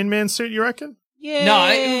gets Iron Man suit, you reckon? Yeah. No,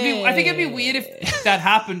 I think it'd be weird if that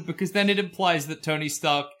happened because then it implies that Tony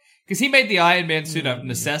Stark, because he made the Iron Man suit out of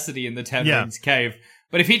necessity in the Ten Yeah. Rings cave.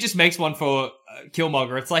 But if he just makes one for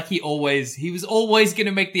Killmonger, it's like he was always going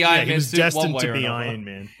to make the Iron Yeah, he Man was suit one destined way to or be another. Iron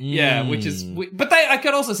Man. Yeah, which is, but I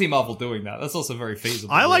could also see Marvel doing that. That's also very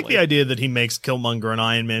feasible. I like really. the idea that he makes Killmonger an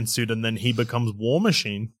Iron Man suit and then he becomes War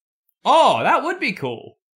Machine. Oh, that would be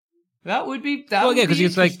cool. That would be because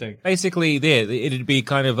it's like interesting. basically it'd be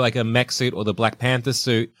kind of like a mech suit or the Black Panther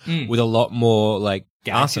suit with a lot more like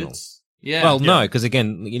arsenal. Gadgets. Yeah. Well, no, because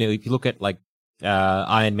again, if you look at like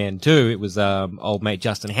Iron Man 2, it was old mate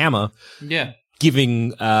Justin Hammer yeah.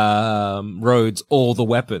 giving Rhodes all the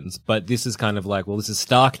weapons, but this is kind of like, well, this is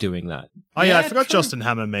Stark doing that. Oh yeah, I Yeah, forgot true. Justin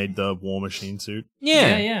Hammer made the War Machine suit.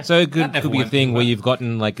 Yeah. So it That never could be a went thing too where well. you've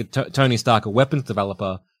gotten like Tony Stark, a weapons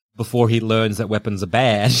developer, before he learns that weapons are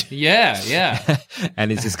bad. Yeah, yeah.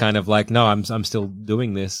 And it's just kind of like, no, I'm still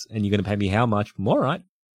doing this, and you're going to pay me how much? All right.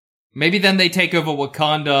 Maybe then they take over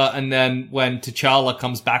Wakanda, and then when T'Challa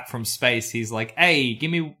comes back from space, he's like, "Hey, give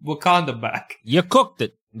me Wakanda back." You cooked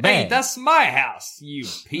it. Hey, Bad. that's my house, you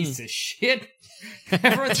piece of shit.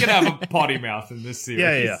 Everyone's gonna have a potty mouth in this series.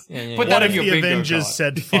 Yeah. Put What that if in your the bingo Avengers card.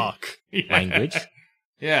 said fuck? Yeah. Language.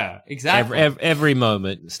 Yeah, exactly. Every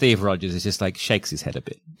moment, Steve Rogers is just like shakes his head a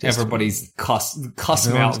bit. Just Everybody's cuss Everyone's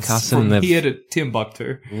mouths cussing from their- here to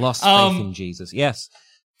Timbuktu. lost faith Um, in Jesus. Yes.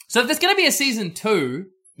 So if there's going to be a season 2,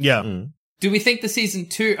 Yeah. do we think the season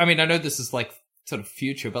 2, I mean, I know this is like sort of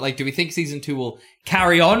future, but like, do we think season 2 will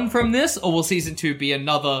carry on from this, or will season 2 be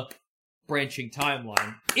another branching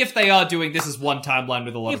timeline? If they are doing this as one timeline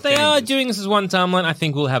with a lot If of they are changes. doing this as one timeline, I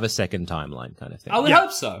think we'll have a second timeline kind of thing. I would Yeah.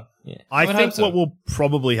 hope so. Yeah. I would think hope so. what will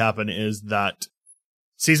probably happen is that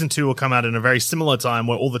season 2 will come out in a very similar time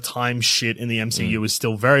where all the time shit in the MCU is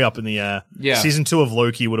still very up in the air. Yeah. Season 2 of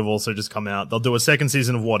Loki would have also just come out. They'll do a second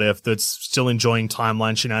season of What If that's still enjoying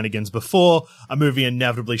timeline shenanigans before a movie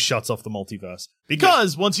inevitably shuts off the multiverse.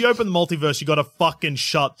 Because once you open the multiverse, you gotta fucking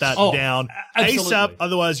shut that Oh, down absolutely. ASAP,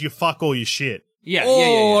 otherwise you fuck all your shit. Yeah,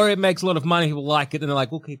 Or yeah. it makes a lot of money, people like it, and they're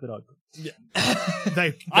like, we'll keep it open.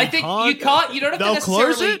 I think you don't have to They'll close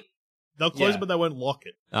necessarily... it. They'll close Yeah. it, but they won't lock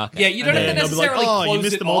it. Okay. Yeah, you don't And have then to they'll be like, necessarily oh, close you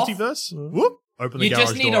missed it the off. multiverse? Whoop. Open the You garage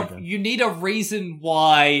just need door again. you need a reason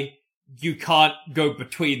why you can't go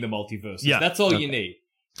between the multiverses. Yeah. That's all you need.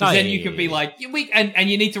 Because Oh, then yeah, you yeah, can be yeah. like, and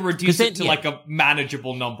you need to reduce 'Cause then- it to yeah. like a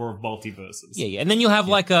manageable number of multiverses. Yeah. And then you'll have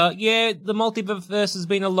like the multiverse has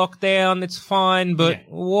been a lockdown, it's fine, but Yeah.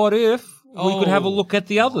 what if we could have a Oh, look at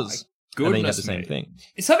the others? my And then you have goodness the same me. thing.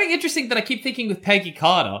 Something interesting that I keep thinking with Peggy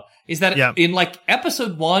Carter is that Yeah. in like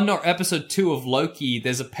episode 1 or episode 2 of Loki,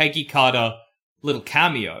 there's a Peggy Carter little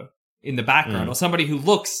cameo in the background, or somebody who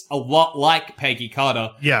looks a lot like Peggy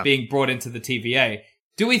Carter Yeah. being brought into the TVA.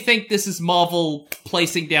 Do we think this is Marvel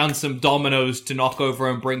placing down some dominoes to knock over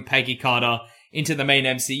and bring Peggy Carter into the main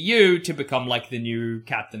MCU to become like the new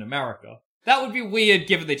Captain America? That would be weird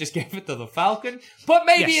given they just gave it to the Falcon, but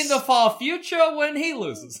maybe Yes. in the far future when he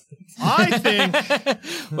loses. I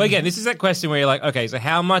think Well, again, this is that question where you're like, okay, so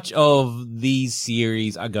how much of these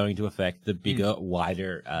series are going to affect the bigger,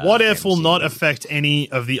 wider? What If will MCU? not affect any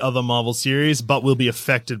of the other Marvel series, but will be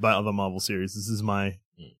affected by other Marvel series. This is my.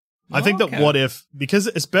 I think that Okay. What If,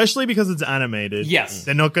 especially because it's animated, Yes.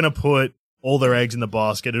 they're not going to put all their eggs in the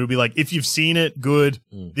basket. It'll be like, if you've seen it, good.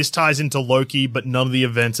 This ties into Loki, but none of the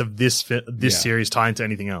events of this Yeah. series tie into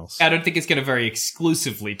anything else. I don't think it's going to very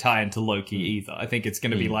exclusively tie into Loki either. I think it's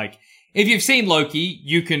going to be like, if you've seen Loki,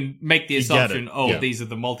 you can make the You get assumption, it. oh, Yeah. these are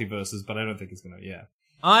the multiverses, but I don't think it's going to, yeah.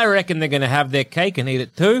 I reckon they're going to have their cake and eat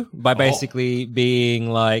it too by basically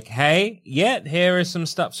being like, hey, here is some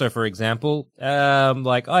stuff. So, for example,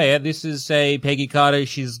 like, oh yeah, this is a Peggy Carter.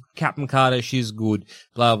 She's Captain Carter. She's good.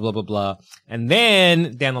 Blah, blah, blah, blah. And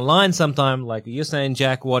then down the line sometime, like you're saying,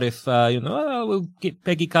 Jack, what if, we'll get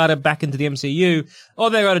Peggy Carter back into the MCU.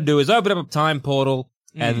 All they got to do is open up a time portal.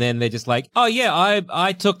 And then they're just like, oh yeah,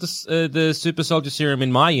 I took the super soldier serum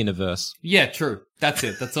in my universe. Yeah, true. That's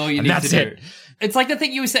it. That's all you And need that's to it. do. It's like the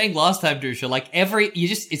thing you were saying last time, Dusha. Like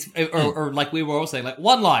or like we were all saying, like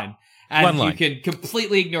one line. And One line. you can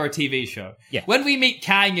completely ignore a TV show. Yeah. When we meet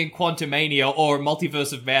Kang in Quantumania or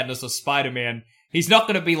Multiverse of Madness or Spider-Man, he's not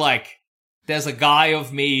going to be like, there's a guy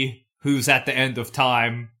of me who's at the end of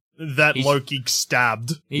time. That Loki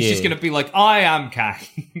stabbed. He's Yeah. just going to be like, I am Kang.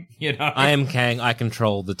 You know? I am Kang. I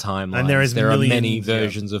control the timeline. And there is are many millions, yeah.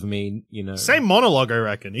 versions of me. Same monologue, I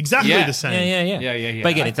reckon. Exactly Yeah. the same. Yeah.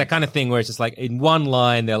 But again, it's that kind of thing where it's just like in one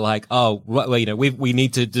line they're like, "Oh, well, we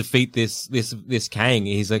need to defeat this Kang."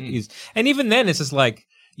 He's like, and even then it's just like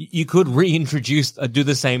you could reintroduce, do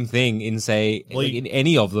the same thing in say like, in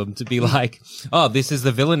any of them to be like, "Oh, this is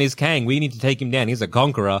the villain is Kang. We need to take him down. He's a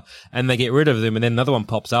conqueror," and they get rid of him, and then another one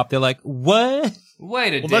pops up. They're like, "What?"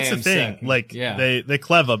 Wait a Well, damn that's the thing. second. Like, yeah. they're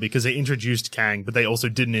clever because they introduced Kang, but they also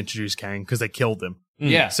didn't introduce Kang because they killed him.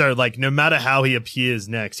 Yeah. So, like, no matter how he appears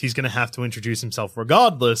next, he's going to have to introduce himself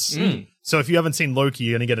regardless. So, if you haven't seen Loki,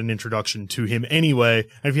 you're going to get an introduction to him anyway.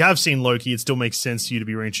 And if you have seen Loki, it still makes sense for you to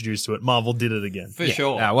be reintroduced to it. Marvel did it again. For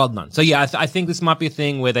sure. Well done. So yeah, I think this might be a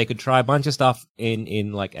thing where they could try a bunch of stuff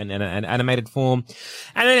in like an animated form,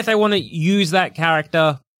 and then if they want to use that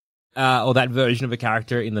character or that version of a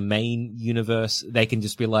character in the main universe, they can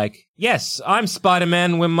just be like, "Yes, I'm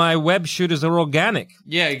Spider-Man when my web shooters are organic."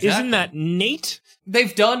 Yeah, exactly. Isn't that neat?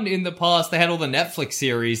 They've done in the past, they had all the Netflix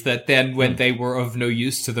series that then when they were of no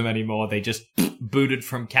use to them anymore, they just booted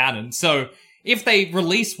from canon. So if they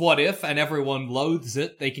release What If and everyone loathes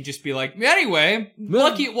it, they can just be like, anyway,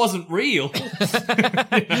 lucky it wasn't real.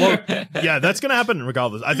 Yeah, that's going to happen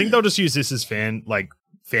regardless. I think they'll just use this as fan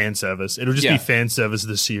service. It'll just Yeah. be fan service of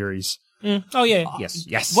the series. Oh yeah,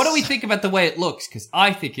 yes. What do we think about the way it looks? Because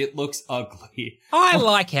I think it looks ugly. I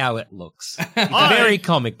like how it looks. It's very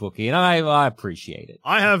comic booky, and I appreciate it.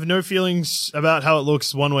 I have no feelings about how it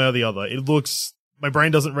looks one way or the other. It looks, my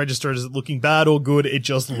brain doesn't register as it looking bad or good. It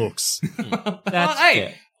just looks. That's Hey,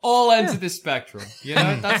 fair. all ends of the spectrum. You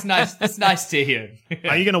know, that's nice. That's nice to hear.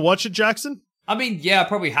 Are you going to watch it, Jackson? I mean, yeah, I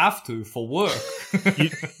probably have to for work.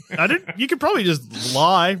 You could probably just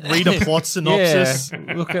lie, read a plot synopsis.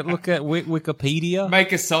 Yeah. Look at Wikipedia.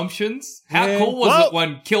 Make assumptions. How Yeah. cool was it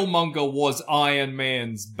when Killmonger was Iron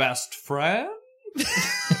Man's best friend?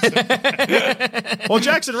 Well,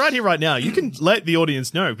 Jackson, right here, right now, you can let the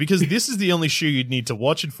audience know, because this is the only show you'd need to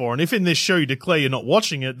watch it for. And if in this show you declare you're not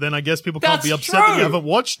watching it, then I guess people can't That's be upset that true. you haven't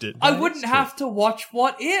watched it. I wouldn't have to watch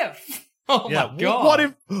What If. Oh Yeah, my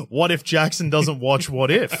god. what if Jackson doesn't watch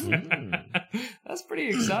What If? That's pretty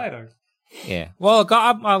exciting. Yeah. Well,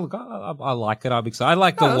 I like it. I'm excited. I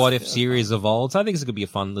like the that's What If good. series of old. So I think it's going to be a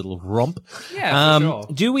fun little romp. Yeah, for sure.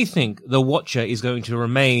 Do we think the Watcher is going to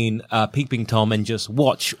remain Peeping Tom and just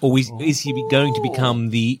watch, or is he going to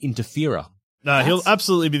become the interferer? No, he'll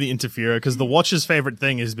absolutely be the interferer, because the Watcher's favorite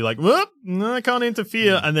thing is to be like, whoop, no, I can't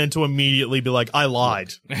interfere, and then to immediately be like, I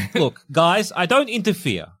lied. Look, guys, I don't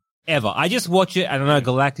interfere. Ever. I just watch it. I don't know,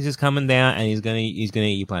 Galactus is coming down and he's gonna eat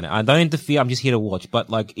your planet. I don't interfere. I'm just here to watch.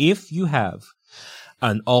 But like, if you have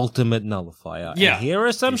an ultimate nullifier, Yeah. and here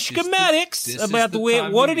are some This is the- schematics this is about the where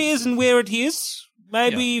time what to it use is and where it is.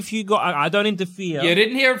 Maybe if you got, I don't interfere. You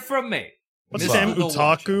didn't hear it from me. What's his Mr. name? The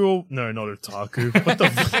Utaku? Or, no, not Utaku. What the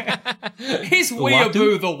fuck? He's Uatu?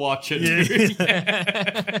 Weeaboo the Watcher, dude.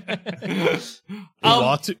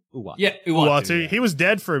 Uatu? Yeah, Uatu. Uatu. He was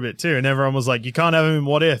dead for a bit too, and everyone was like, you can't have him in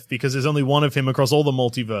What If, because there's only one of him across all the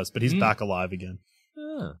multiverse, but he's back alive again.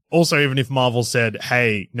 Ah. Also, even if Marvel said,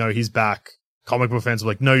 hey, no, he's back, comic book fans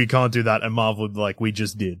were like, no, you can't do that, and Marvel would be like, we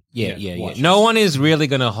just did. Yeah. Watchers. No one is really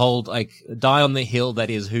going to hold, like, die on the hill that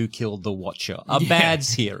is Who Killed the Watcher. A bad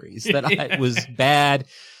series that was bad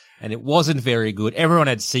and it wasn't very good. Everyone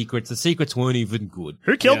had secrets. The secrets weren't even good.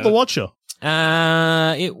 Who killed the Watcher?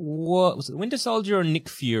 It was it Winter Soldier or Nick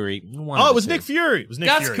Fury? One Oh, of it the was two. Nick Fury. It was Nick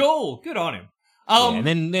That's Fury. cool. Good on him. Yeah,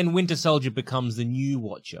 and then Winter Soldier becomes the new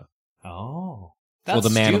Watcher. Oh. Or That's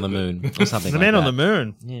the Man on the stupid. Moon or something The like Man on that. the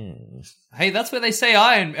Moon. Yeah. Hey, that's where they say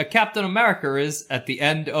Captain America is at the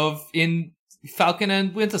end of in Falcon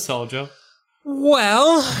and Winter Soldier.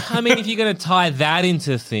 Well, I mean, if you're going to tie that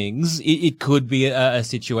into things, it could be a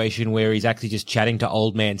situation where he's actually just chatting to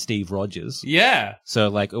old man Steve Rogers. Yeah. So,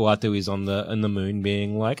 like, Uatu is on the moon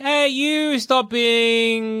being like, hey, you stop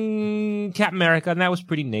being Captain America, and that was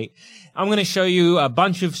pretty neat. I'm going to show you a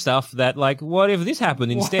bunch of stuff that, like, what if this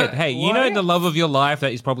happened instead? What? Hey, you What know if? the love of your life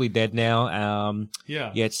that is probably dead now?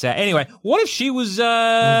 Yeah. Yeah, it's sad. Anyway, what if she was,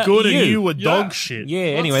 Good, and you were Yeah. dog shit. Yeah,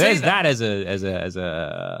 Let's anyway, see there's that. that as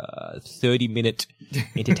a 30-minute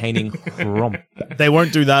entertaining romp. They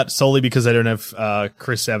won't do that solely because they don't have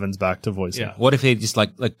Chris Evans back to voice him. Yeah. What if he just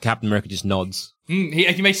like Captain America just nods?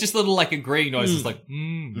 He makes just little like agreeing noises like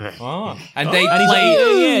and they And he's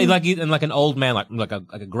play like, like an old man, like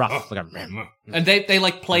a gruff, like a. and they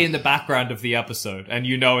like play in the background of the episode, and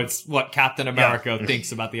you know it's what Captain America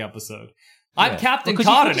thinks about the episode. I'm Captain Well, 'cause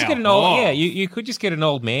Carter you could just now. get an old, Oh. Yeah, you could just get an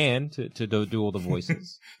old man to do all the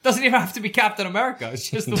voices. Doesn't even have to be Captain America. It's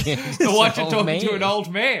just the, Yeah, just the an Watcher old talking to man. an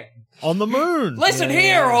old man. On the moon. Listen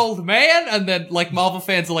here, old man. And then like Marvel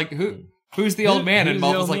fans are like, who's the old man? who's And the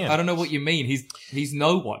Marvel's old like, man? I don't know what you mean. He's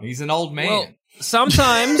no one. He's an old man. Well,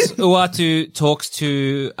 sometimes Uatu talks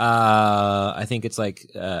to, I think it's like,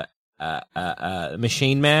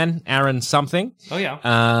 Machine Man, Aaron something. Oh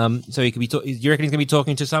yeah. So he could be. You reckon he's gonna be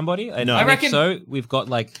talking to somebody? No. I And if reckon- so. We've got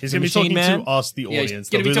like He's the going to be Machine talking Man. to us, the Yeah, he's audience.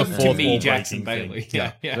 gonna They'll be do the talking to fourth me, wall Jackson breaking Bailey.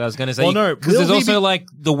 thing. Yeah. So I was gonna say, Well, no, because there's will he also be- like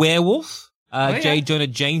the werewolf, yeah. J. Jonah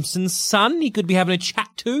Jameson's son. He could be having a chat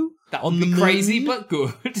to. That on would be the crazy, moon. but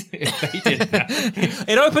good if they did that.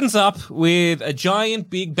 It opens up with a giant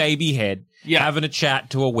big baby head Yeah. having a chat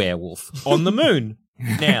to a werewolf on the moon.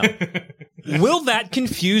 Now, will that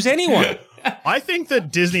confuse anyone? I think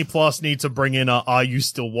that Disney Plus needs to bring in a "Are you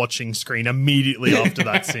still watching?" screen immediately after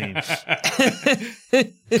that scene.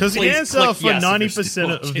 Because the Please answer click for yes if you're 90%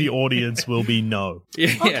 still of the audience will be no.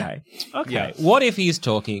 Yeah. Okay. Yeah. What if he's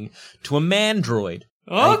talking to a mandroid?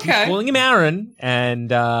 He keeps Okay. calling him Aaron, and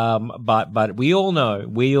but we all know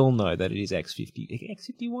that it is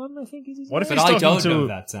X51. I think is his What if name? But he's I talking don't know to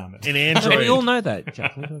that, Sam. an And we all android? know that,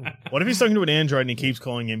 Jack. We don't know. What if he's talking to an android and he keeps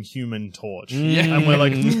calling him Human Torch? Yeah. And we're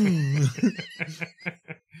like,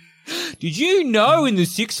 Did you know in the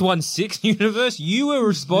 616 universe you were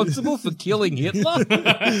responsible for killing Hitler?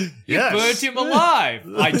 You yes. burned him alive.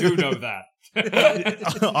 I do know that.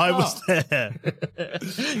 I was there.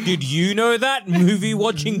 Did you know that, movie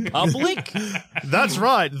watching public? That's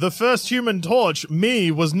right. The first Human Torch,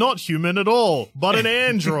 me, was not human at all, but an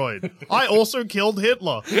android. I also killed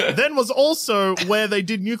Hitler. Then was also where they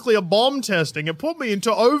did nuclear bomb testing. It put me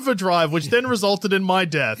into overdrive, which then resulted in my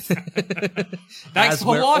death. Thanks As for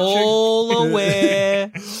we're watching. all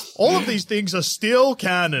aware. All of these things are still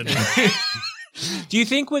canon. Do you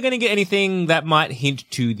think we're going to get anything that might hint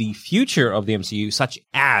to the future of the MCU, such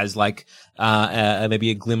as like maybe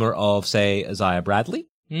a glimmer of, say, Isaiah Bradley?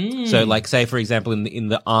 So, like, say, for example, in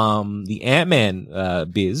the Ant-Man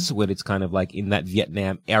biz, where it's kind of like in that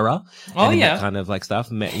Vietnam era, and in that kind of like stuff,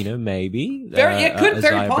 maybe It could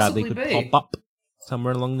very Isaiah possibly Bradley be. could pop up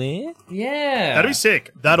somewhere along there. Yeah. That'd be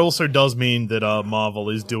sick. That also does mean that Marvel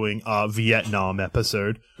is doing a Vietnam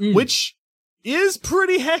episode, which is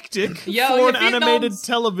pretty hectic Yeah, for yeah, an animated Vietnam's-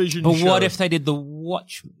 television But show. what if they did the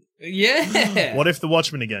Watchmen? Yeah. What if The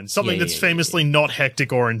Watchmen again? Something Yeah, that's yeah, famously not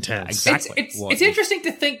hectic or intense. Exactly. It's interesting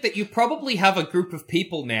to think that you probably have a group of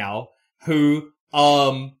people now who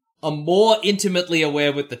are more intimately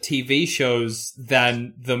aware with the TV shows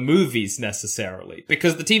than the movies necessarily,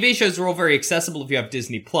 because the TV shows are all very accessible if you have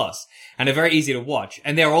Disney Plus, and are very easy to watch,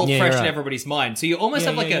 and they're all Yeah, fresh in right. everybody's mind. So you almost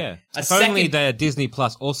have like a If only second. the Disney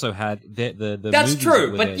Plus also had the That's movies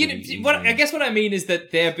true, were but there you to know, be- what I guess what I mean is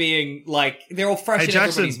that they're being like they're all fresh Hey, in Jackson.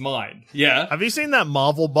 everybody's mind. Yeah. Have you seen that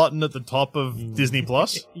Marvel button at the top of Disney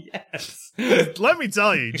Plus? Yes. Let me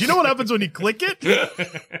tell you. Do you know what happens when you click it?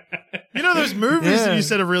 You know those movies that you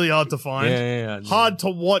said are really hard to find? Yeah. Hard to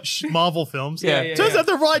watch Marvel films? Yeah. Turns out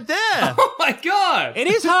they're right there. Oh my god. It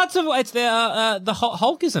is hard to. It's the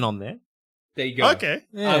Hulk isn't on there. There you go. Okay.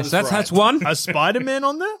 Yeah, was so that's right. one. Is Spider-Man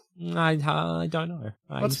on there? I don't know.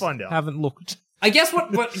 Let's find out. Haven't looked. I guess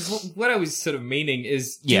what I was sort of meaning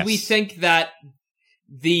is, do Yes. we think that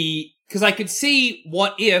because I could see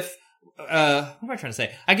what if, what am I trying to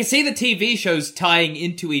say? I could see the TV shows tying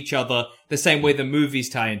into each other the same way the movies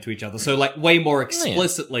tie into each other. So like way more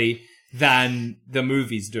explicitly than the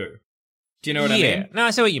movies do. Do you know what I mean? No, I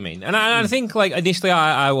see what you mean, and I think like initially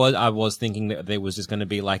I was thinking that there was just going to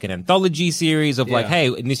be like an anthology series of like, Yeah. hey,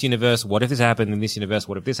 in this universe, what if this happened? In this universe,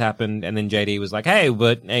 what if this happened? And then JD was like, hey,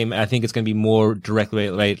 but I think it's going to be more directly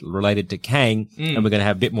related to Kang, and we're going to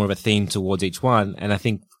have a bit more of a theme towards each one. And I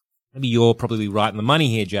think maybe you're probably right in the money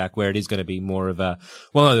here, Jack, where it is going to be more of a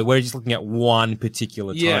no, we're just looking at one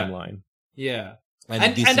particular Yeah. timeline. Yeah.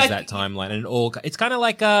 And this is that timeline, and it's kind of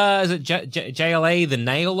like is it JLA the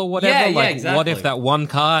nail or whatever? Yeah, yeah, like, exactly. what if that one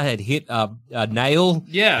car had hit a nail?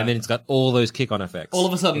 Yeah. and then it's got all those kick-on effects. All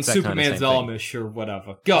of a sudden, It's that kind of Superman's same thing. Amish or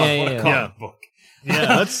whatever. God, Yeah, what a yeah, comic book. Yeah,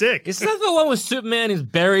 that's sick. Is that the one where Superman is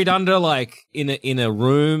buried under like in a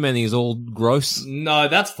room and he's all gross? No,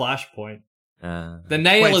 that's Flashpoint. Uh, The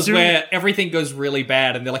nail Wait, is so- where everything goes really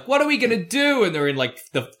bad, and they're like, "What are we gonna do?" And they're in like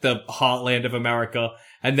the heartland of America,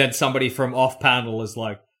 and then somebody from off panel is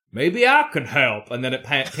like, "Maybe I can help," and then it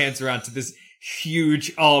pans around to this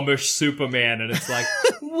huge Amish Superman, and it's like,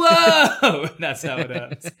 "Whoa!" And that's how it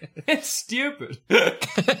ends. It's stupid.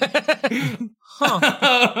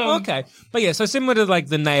 okay, but yeah, so similar to like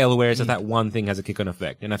the nail, where it's just that one thing has a kick-on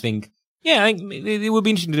effect, and I think it would be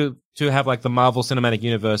interesting to have like the Marvel Cinematic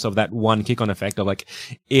Universe of that one kick-on effect of like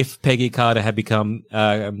if Peggy Carter had become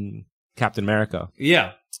Captain America.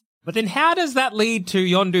 Yeah. But then how does that lead to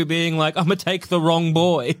Yondu being like, I'm gonna take the wrong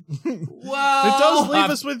boy? Well, It does leave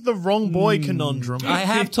us with the wrong boy conundrum. I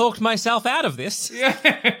have talked myself out of this. Yeah.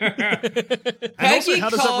 also, Peggy how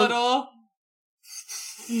does that Carter.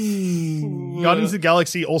 Guardians of the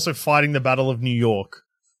Galaxy also fighting the Battle of New York.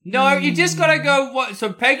 No, you just gotta go. What?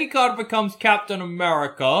 So Peggy Carter becomes Captain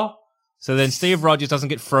America. So then Steve Rogers doesn't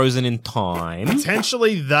get frozen in time.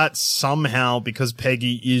 Potentially that somehow, because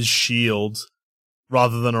Peggy is S.H.I.E.L.D.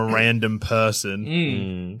 rather than a random person,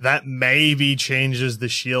 Mm. that maybe changes the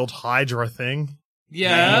S.H.I.E.L.D. Hydra thing.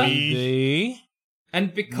 Yeah, Maybe.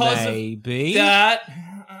 and because Maybe. of that.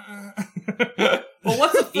 Well,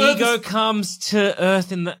 what's the Ego furthest? comes to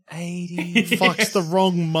Earth in the 80s. Fucks the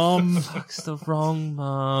wrong mum. Fucks the wrong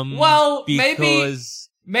mum. Well, because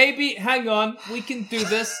maybe. Hang on, we can do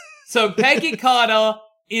this. So Peggy Carter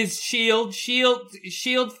is S.H.I.E.L.D.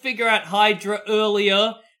 S.H.I.E.L.D. figure out Hydra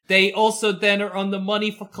earlier. They also then are on the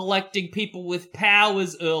money for collecting people with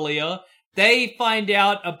powers earlier. They find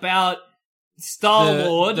out about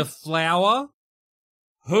Star-Lord. the flower,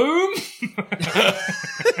 Whom?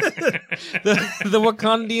 the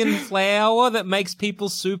Wakandian flower that makes people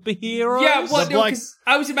superheroes. Yeah, what? But No, like- 'cause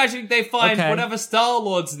I was imagining they find Okay. whatever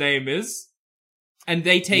Star-Lord's name is, and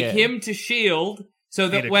they take Yeah. him to S.H.I.E.L.D. so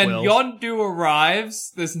that Peter when Quill. Yondu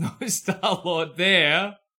arrives, there's no Star-Lord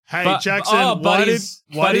there. Hey, Jackson, but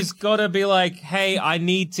why he's got to be like, hey, I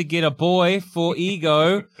need to get a boy for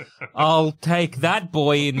Ego. I'll take that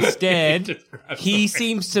boy instead. He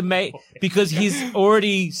seems to make, because he's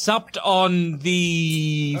already supped on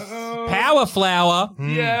the power flower,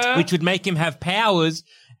 Yeah. which would make him have powers.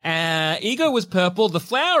 Ego was purple. The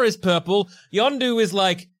flower is purple. Yondu is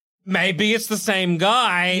like, maybe it's the same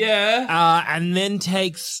guy. Yeah. And then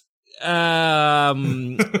takes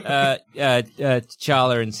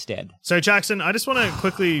T'Challa instead. So, Jackson, I just want to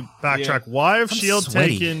quickly backtrack. Why have S.H.I.E.L.D.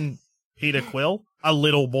 sweaty. taken Peter Quill, a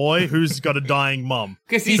little boy who's got a dying mum?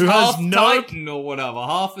 Because he's Who has half no- Titan or whatever.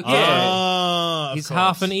 Half a Of He's course.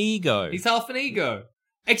 half an Ego. He's half an Ego.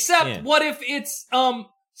 Except, Yeah. what if it's,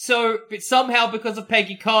 but somehow because of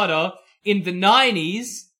Peggy Carter, in the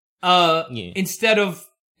 90s, instead of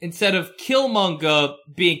Killmonger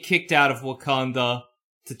being kicked out of Wakanda,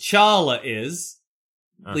 T'Challa is,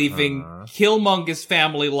 leaving Killmonger's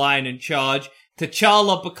family line in charge.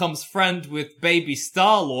 T'Challa becomes friend with baby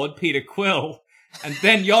Star-Lord, Peter Quill, and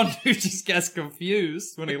then Yondu just gets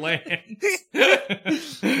confused when he lands.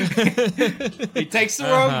 He takes the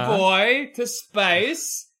wrong boy to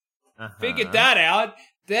space, figured that out,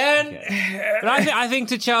 then... But I think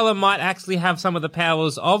T'Challa might actually have some of the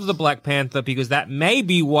powers of the Black Panther because that may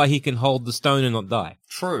be why he can hold the stone and not die.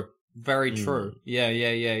 True. Very true. Yeah.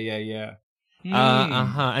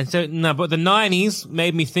 And so, no, but the 90s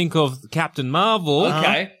made me think of Captain Marvel.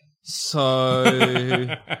 Okay. So...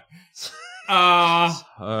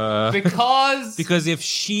 Because if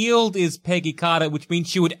S.H.I.E.L.D. is Peggy Carter, which means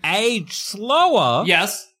she would age slower.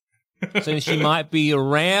 yes. So she might be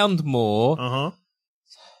around more.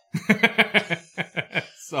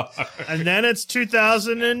 So And then it's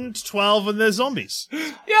 2012 and there's zombies.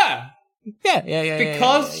 yeah. Yeah.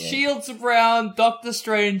 Because Shield's around, Doctor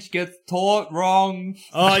Strange gets taught wrong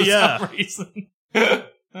Oh, for yeah. some reason.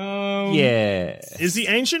 Yeah. Is the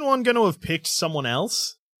Ancient One going to have picked someone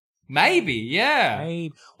else? Maybe, yeah.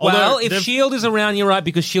 Maybe. Although Well, if they've- S.H.I.E.L.D. is around, you're right,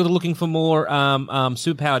 because S.H.I.E.L.D. are looking for more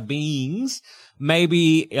superpowered beings.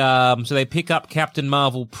 Maybe so they pick up Captain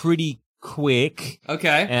Marvel pretty quick.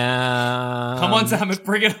 Okay. Come on, Sam,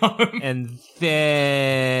 bring it home. And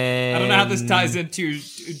then... I don't know how this ties into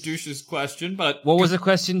Douche's question, but... What was the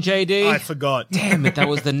question, JD? I forgot. Damn it, that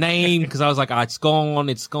was the name, because I was like, it's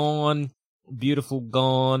gone. Beautiful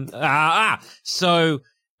gone. So,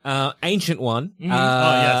 Ancient One. Mhm.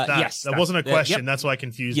 That wasn't a question. Yep. That's why I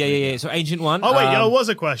confused Yeah, me. yeah. So, Ancient One. Oh, wait, it was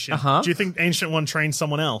a question. uh-huh. Do you think Ancient One trained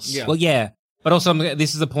someone else? Yeah. Well, yeah. But also,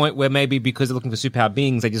 this is a point where maybe because they're looking for superpowered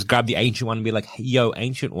beings, they just grab the Ancient One and be like, hey, yo,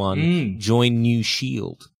 Ancient One, join New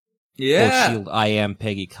S.H.I.E.L.D. Yeah. Or S.H.I.E.L.D., I am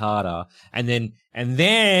Peggy Carter. And then,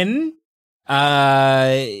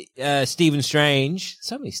 Stephen Strange,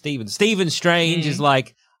 so many Stevens. Stephen Strange is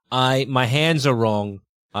like, my hands are wrong.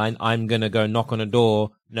 I'm gonna go knock on a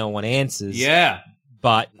door. No one answers. Yeah.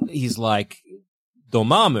 But he's like,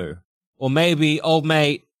 Dormammu. Or maybe old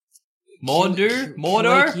mate, Mordor?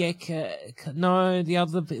 no, the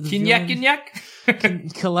other. Kinyak?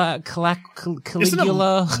 Caligula. Isn't it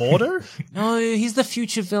Mordor? No, he's the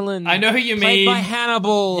future villain. I know who you Played mean. by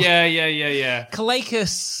Hannibal. Yeah.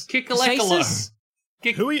 Calacus. Kikalekala. Casasus.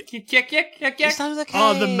 Who are you- Yak. It starts with a K.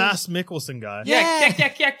 Oh, the Mass Mikkelsen guy.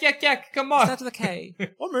 Yak. Come on. Starts with a K.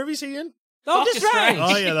 What movie is he in? Doctor Doctor Strange.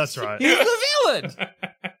 Strange. Oh, yeah, that's right. He's the villain.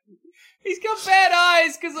 He's got bad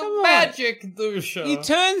eyes because of on. magic, Dusha. He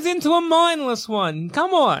turns into a mindless one.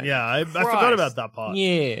 Come on. Yeah, I forgot about that part.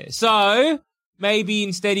 Yeah. So maybe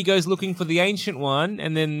instead he goes looking for the Ancient One,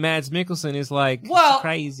 and then Mads Mikkelsen is like, Well-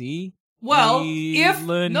 crazy. Well, We if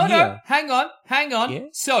learn no, here. hang on. Yeah?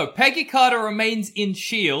 So Peggy Carter remains in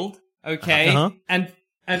Shield, okay, Uh-huh. and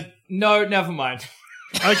no, never mind.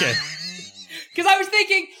 Okay. Because I was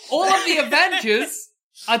thinking all of the Avengers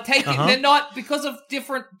are taking. Uh-huh. They're not because of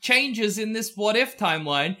different changes in this What If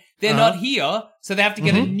timeline. They're not here, so they have to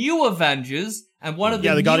get a new Avengers, and one of the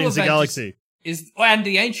Yeah, the new Guardians of the Avengers Galaxy. is and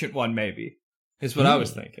the Ancient One maybe is what I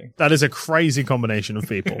was thinking. That is a crazy combination of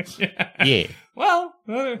people. Yeah. Well,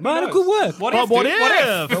 But it could work. What But if? what dude?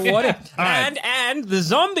 if? But what if? All right. And the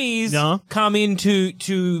zombies Yeah. come into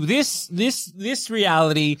this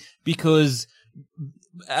reality because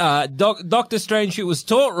Doctor Strange, who was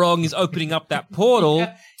taught wrong, is opening up that portal.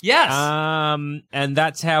 Yes. And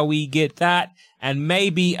that's how we get that. And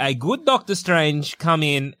maybe a good Doctor Strange come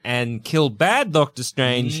in and kill bad Doctor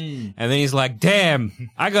Strange. And then he's like, damn,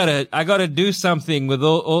 I gotta do something with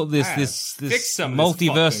all this fix some of this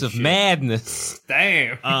multiverse fucking of shit. madness.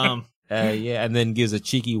 Damn. Yeah, and then gives a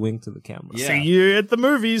cheeky wink to the camera. Yeah. See you at the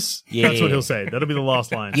movies. Yeah. That's what he'll say. That'll be the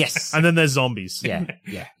last line. Yes. And then there's zombies. Yeah.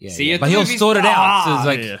 See you at But the he'll movies. sort it out. So it's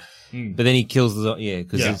like, Yeah. but then he kills the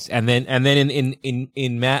because and then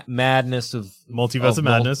in madness of Multiverse of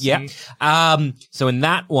Madness. Yeah. So in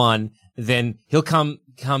that one, then he'll come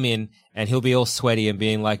in and he'll be all sweaty and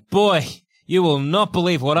being like, "Boy, you will not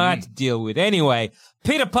believe what I had to deal with." Anyway,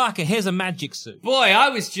 Peter Parker, here's a magic suit. Boy, I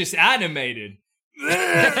was just animated. He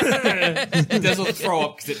doesn't throw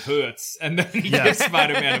up because it hurts, and then he gives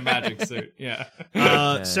Spider-Man a magic suit. Yeah.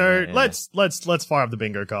 Let's fire up the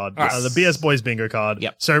bingo card. All right. The BS Boys bingo card.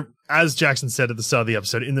 Yep. So as Jackson said at the start of the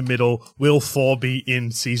episode, in the middle, will Thor be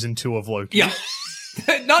in season 2 of Loki? Yeah.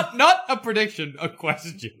 not a prediction, a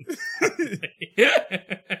question.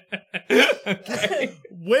 Okay.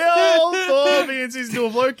 Will Thor be in season 2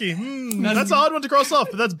 of Loki? That's a hard one to cross off,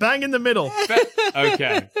 but that's bang in the middle.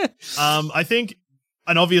 Okay. I think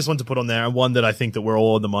an obvious one to put on there, and one that I think that we're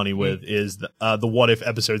all on the money with, is the what if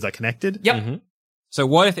episodes are connected. Yep. Mm-hmm. So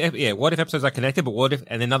what if episodes are connected, but what if,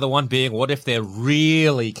 and another one being, what if they're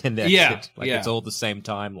really connected? Yeah, Like it's all the same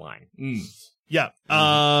timeline. Yeah.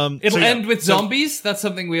 It'll end with zombies. That's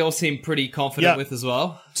something we all seem pretty confident with as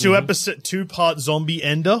well. 2-part zombie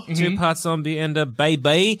ender. 2-part zombie ender,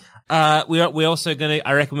 baby. We're also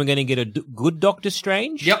I reckon we're gonna get a good Doctor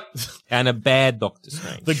Strange. Yep. And a bad Doctor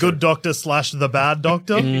Strange. The good doctor / the bad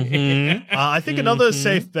doctor. I think another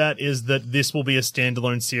safe bet is that this will be a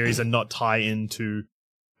standalone series and not tie into,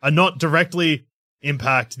 not directly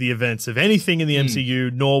impact the events of anything in the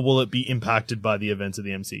MCU, nor will it be impacted by the events of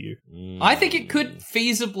the MCU. I think it could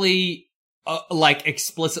feasibly,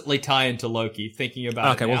 explicitly tie into Loki, thinking about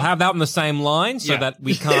it. Okay, we'll have that on the same line so that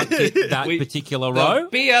we can't hit that particular row.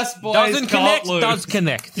 The BS Boys Doesn't can't connect, lose. does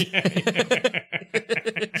connect.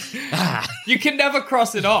 You can never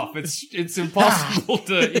cross it off. It's impossible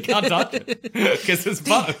to, you can't touch it. Because it's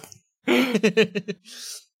both.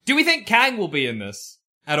 Do we think Kang will be in this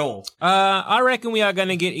at all? I reckon we are going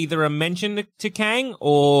to get either a mention to Kang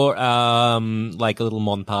or like a little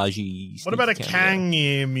montage. What about a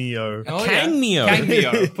cameo? Kang-meo.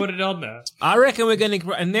 Kang-meo. Put it on there. I reckon we're going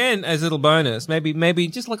to, and then as a little bonus, maybe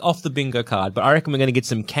just like off the bingo card, but I reckon we're going to get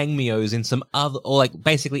some Kang-meos in some other, or like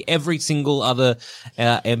basically every single other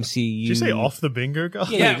MCU. Did you say off the bingo card?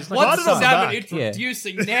 Yeah, just like once right on the Sam back.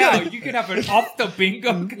 introducing now, you can have an off the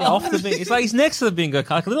bingo card. Off the bingo. It's like he's next to the bingo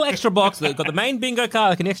card, like a little extra box that got the main bingo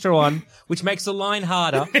card, like an extra one, which makes the line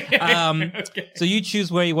harder. So you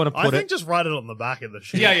choose where you want to put I think it. just write it on the back of the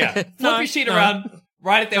sheet. Yeah. Flip your sheet around,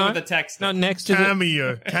 write it there with the text. No, next to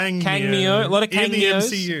Cameo. Kang-meo. A lot of in the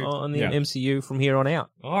Kang-meos MCU. on the MCU from here on out.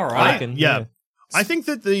 All I right. reckon, Yeah. I think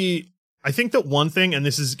that one thing, and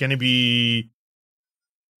this is going to be,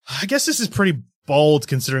 I guess this is pretty bold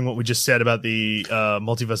considering what we just said about the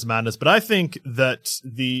Multiverse of Madness, but I think that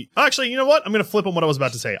actually, you know what? I'm going to flip on what I was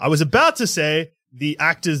about to say. I was about to say the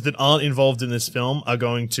actors that aren't involved in this film are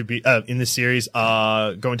going to be, in this series,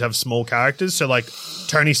 are going to have small characters. So like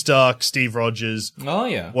Tony Stark, Steve Rogers, Oh,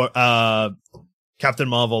 yeah. Captain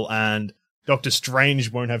Marvel, and Doctor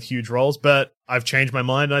Strange won't have huge roles, but I've changed my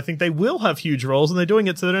mind and I think they will have huge roles, and they're doing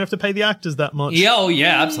it so they don't have to pay the actors that much. Yeah, oh,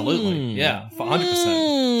 yeah, absolutely. Yeah, for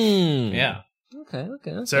 100%. Yeah.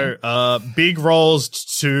 Okay. So, big roles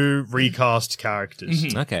to recast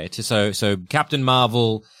characters. Okay, so Captain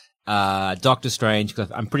Marvel, Doctor Strange,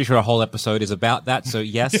 'cause I'm pretty sure a whole episode is about that, so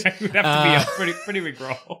yes. It would have to be a pretty big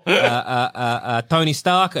role. Tony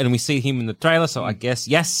Stark, and we see him in the trailer, so I guess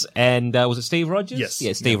yes. And was it Steve Rogers? Yes.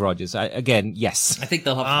 Yeah, Steve Rogers. Again, yes. I think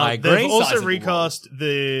they'll have I agree. They've also Sizable recast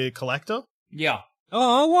the Collector. Yeah.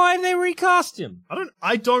 Oh, why did they recast him?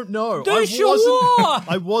 I don't know.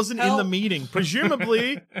 I wasn't in the meeting.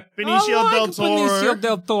 Presumably, Benicio del Benicio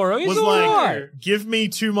del Toro. He's was all like, right. give me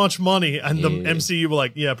too much money. And the MCU were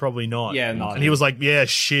like, yeah, probably not. Yeah, not. And he was like, yeah,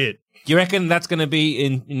 shit. Do you reckon that's going to be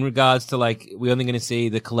in regards to like we're only going to see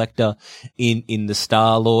the Collector in the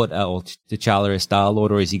Star-Lord or T'Challa as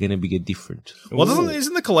Star-Lord, or is he going to be different? Well,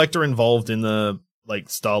 isn't the Collector involved in the like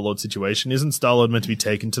Star-Lord situation? Isn't Star-Lord meant to be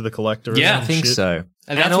taken to the Collector? or Yeah, some I think shit? so.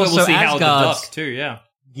 And that's where also we'll see Howard the Asgard's Duck, too, yeah.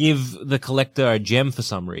 give the Collector a gem for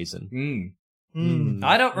some reason.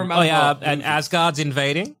 I don't remember. Oh yeah, and Asgard's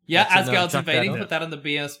invading. Yeah, That's Asgard's chuck that invading. on. Put that on the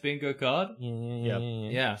BS bingo card. Yeah.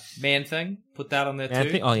 Yeah. Man Thing. Put that on there, Man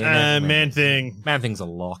too. Thing. Oh yeah, Man-Thing. Man-Thing's a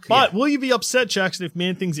lock. But will you be upset, Jackson, if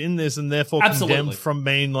Man-Thing's in this and therefore Absolutely. condemned from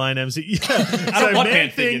mainline MCU? Yeah. I don't want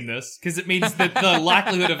Man-Thing in this, because it means that the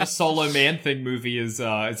likelihood of a solo Man-Thing movie is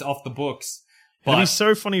off the books. It'd be But,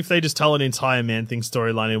 so funny if they just tell an entire Man-Thing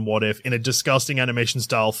storyline in What If in a disgusting animation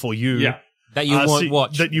style for you. yeah. that you won't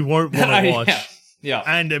watch. That you won't want to watch. Yeah. Yeah.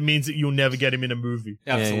 And it means that you'll never get him in a movie.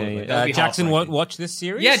 Absolutely. That'd be Jackson heartbreaking. won't watch this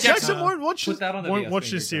series? Yeah, Jackson won't watch put that on the won't VS watch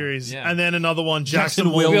Bingo this series. card. Yeah. And then another one, Jackson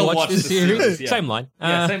Jackson will will watch watch this the series, series. yeah. Same line.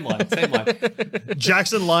 Yeah, same line.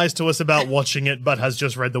 Jackson lies to us about watching it, but has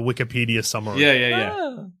just read the Wikipedia summary.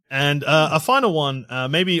 Yeah. And a final one,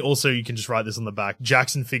 maybe also you can just write this on the back.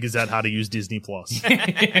 Jackson figures out how to use Disney Plus.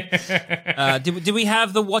 Do we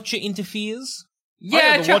have the Watcher interferes?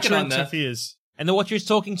 Yeah, the chuck it Watcher on there. interferes. And the Watcher is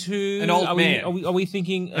talking to An old man. Are we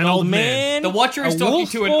thinking an An old old man? man. The Watcher is A talking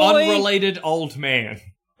wolf to an boy? unrelated old man.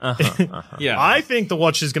 Yeah. I think the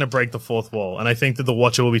Watcher is going to break the fourth wall, and I think that the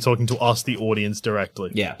Watcher will be talking to us, the audience,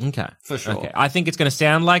 directly. Yeah. Okay. For sure. Okay. I think it's going to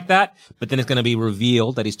sound like that, but then it's going to be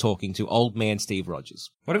revealed that he's talking to old man Steve Rogers.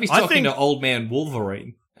 What if he's I talking think- to old man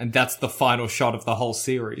Wolverine? And that's the final shot of the whole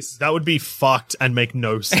series. That would be fucked and make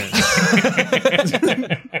no sense.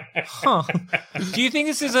 Huh. Do you think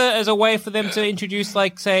this is a way for them to introduce,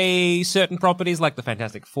 like, say, certain properties like the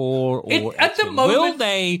Fantastic Four or At the X-Men? moment- Will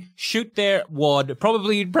they shoot their wad,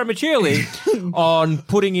 probably prematurely, on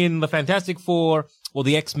putting in the Fantastic Four or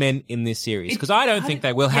the X-Men in this series? Because I don't think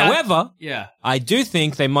they will. Yeah. However, Yeah. I do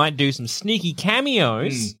think they might do some sneaky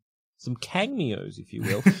cameos, some cameos, if you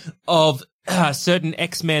will, of certain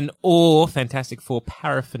X-Men or Fantastic Four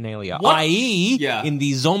paraphernalia, What? i.e., Yeah. in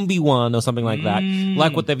the zombie one or something like that,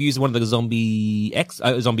 like what they've used in one of the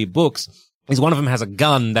zombie books. Is one of them has a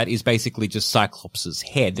gun that is basically just Cyclops'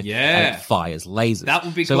 head, Yeah. and it fires lasers. That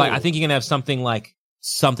would be so. Like, cool. I think you're gonna have something like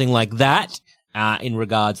that. In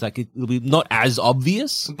regards, like it'll be not as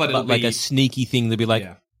obvious, But it'll like be- a sneaky thing to be like,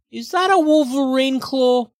 Yeah. is that a Wolverine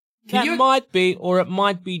claw? Can That you- might be, or it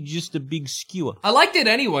might be just a big skewer. I like that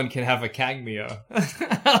anyone can have a cameo.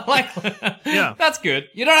 I like Yeah. That's good.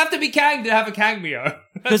 You don't have to be Kang to have a cameo.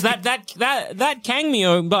 Because that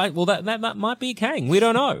cameo, but well, that might be Kang. We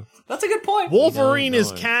don't know. That's a good point. Wolverine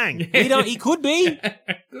is know. Kang. We don't. He could be.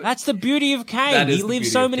 That's the beauty of Kang. That is He the lives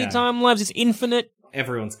beauty so of many Kang. time lives. It's infinite.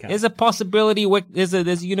 Everyone's Kang. There's a possibility where there's a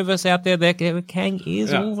universe out there that Kang is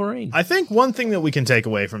Yeah. Wolverine. I think one thing that we can take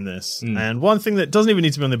away from this, and one thing that doesn't even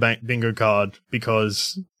need to be on the bingo card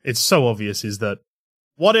because it's so obvious, is that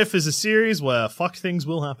What If is a series where fucked things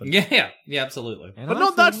will happen. Yeah, absolutely. And But I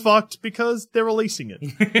not that think- fucked because they're releasing it.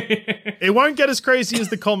 It won't get as crazy as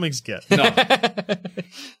the comics get.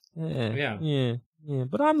 No. Yeah.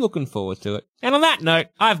 But I'm looking forward to it. And on that note,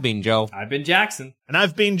 I've been Joel. I've been Jackson. And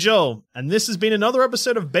I've been Joel, and this has been another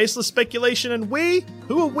episode of Baseless Speculation. And we,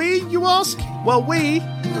 who are we, you ask? Well, we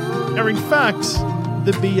are in fact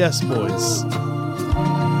the BS Boys.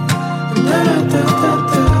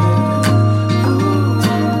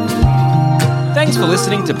 Thanks for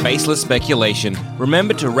listening to Baseless Speculation.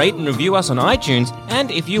 Remember to rate and review us on iTunes, and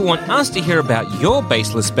if you want us to hear about your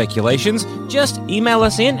baseless speculations, just email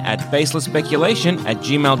us in at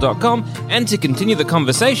baselesspeculation@gmail.com, and to continue the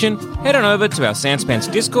conversation, head on over to our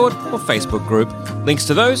Sanspants Discord or Facebook group. Links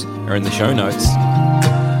to those are in the show notes.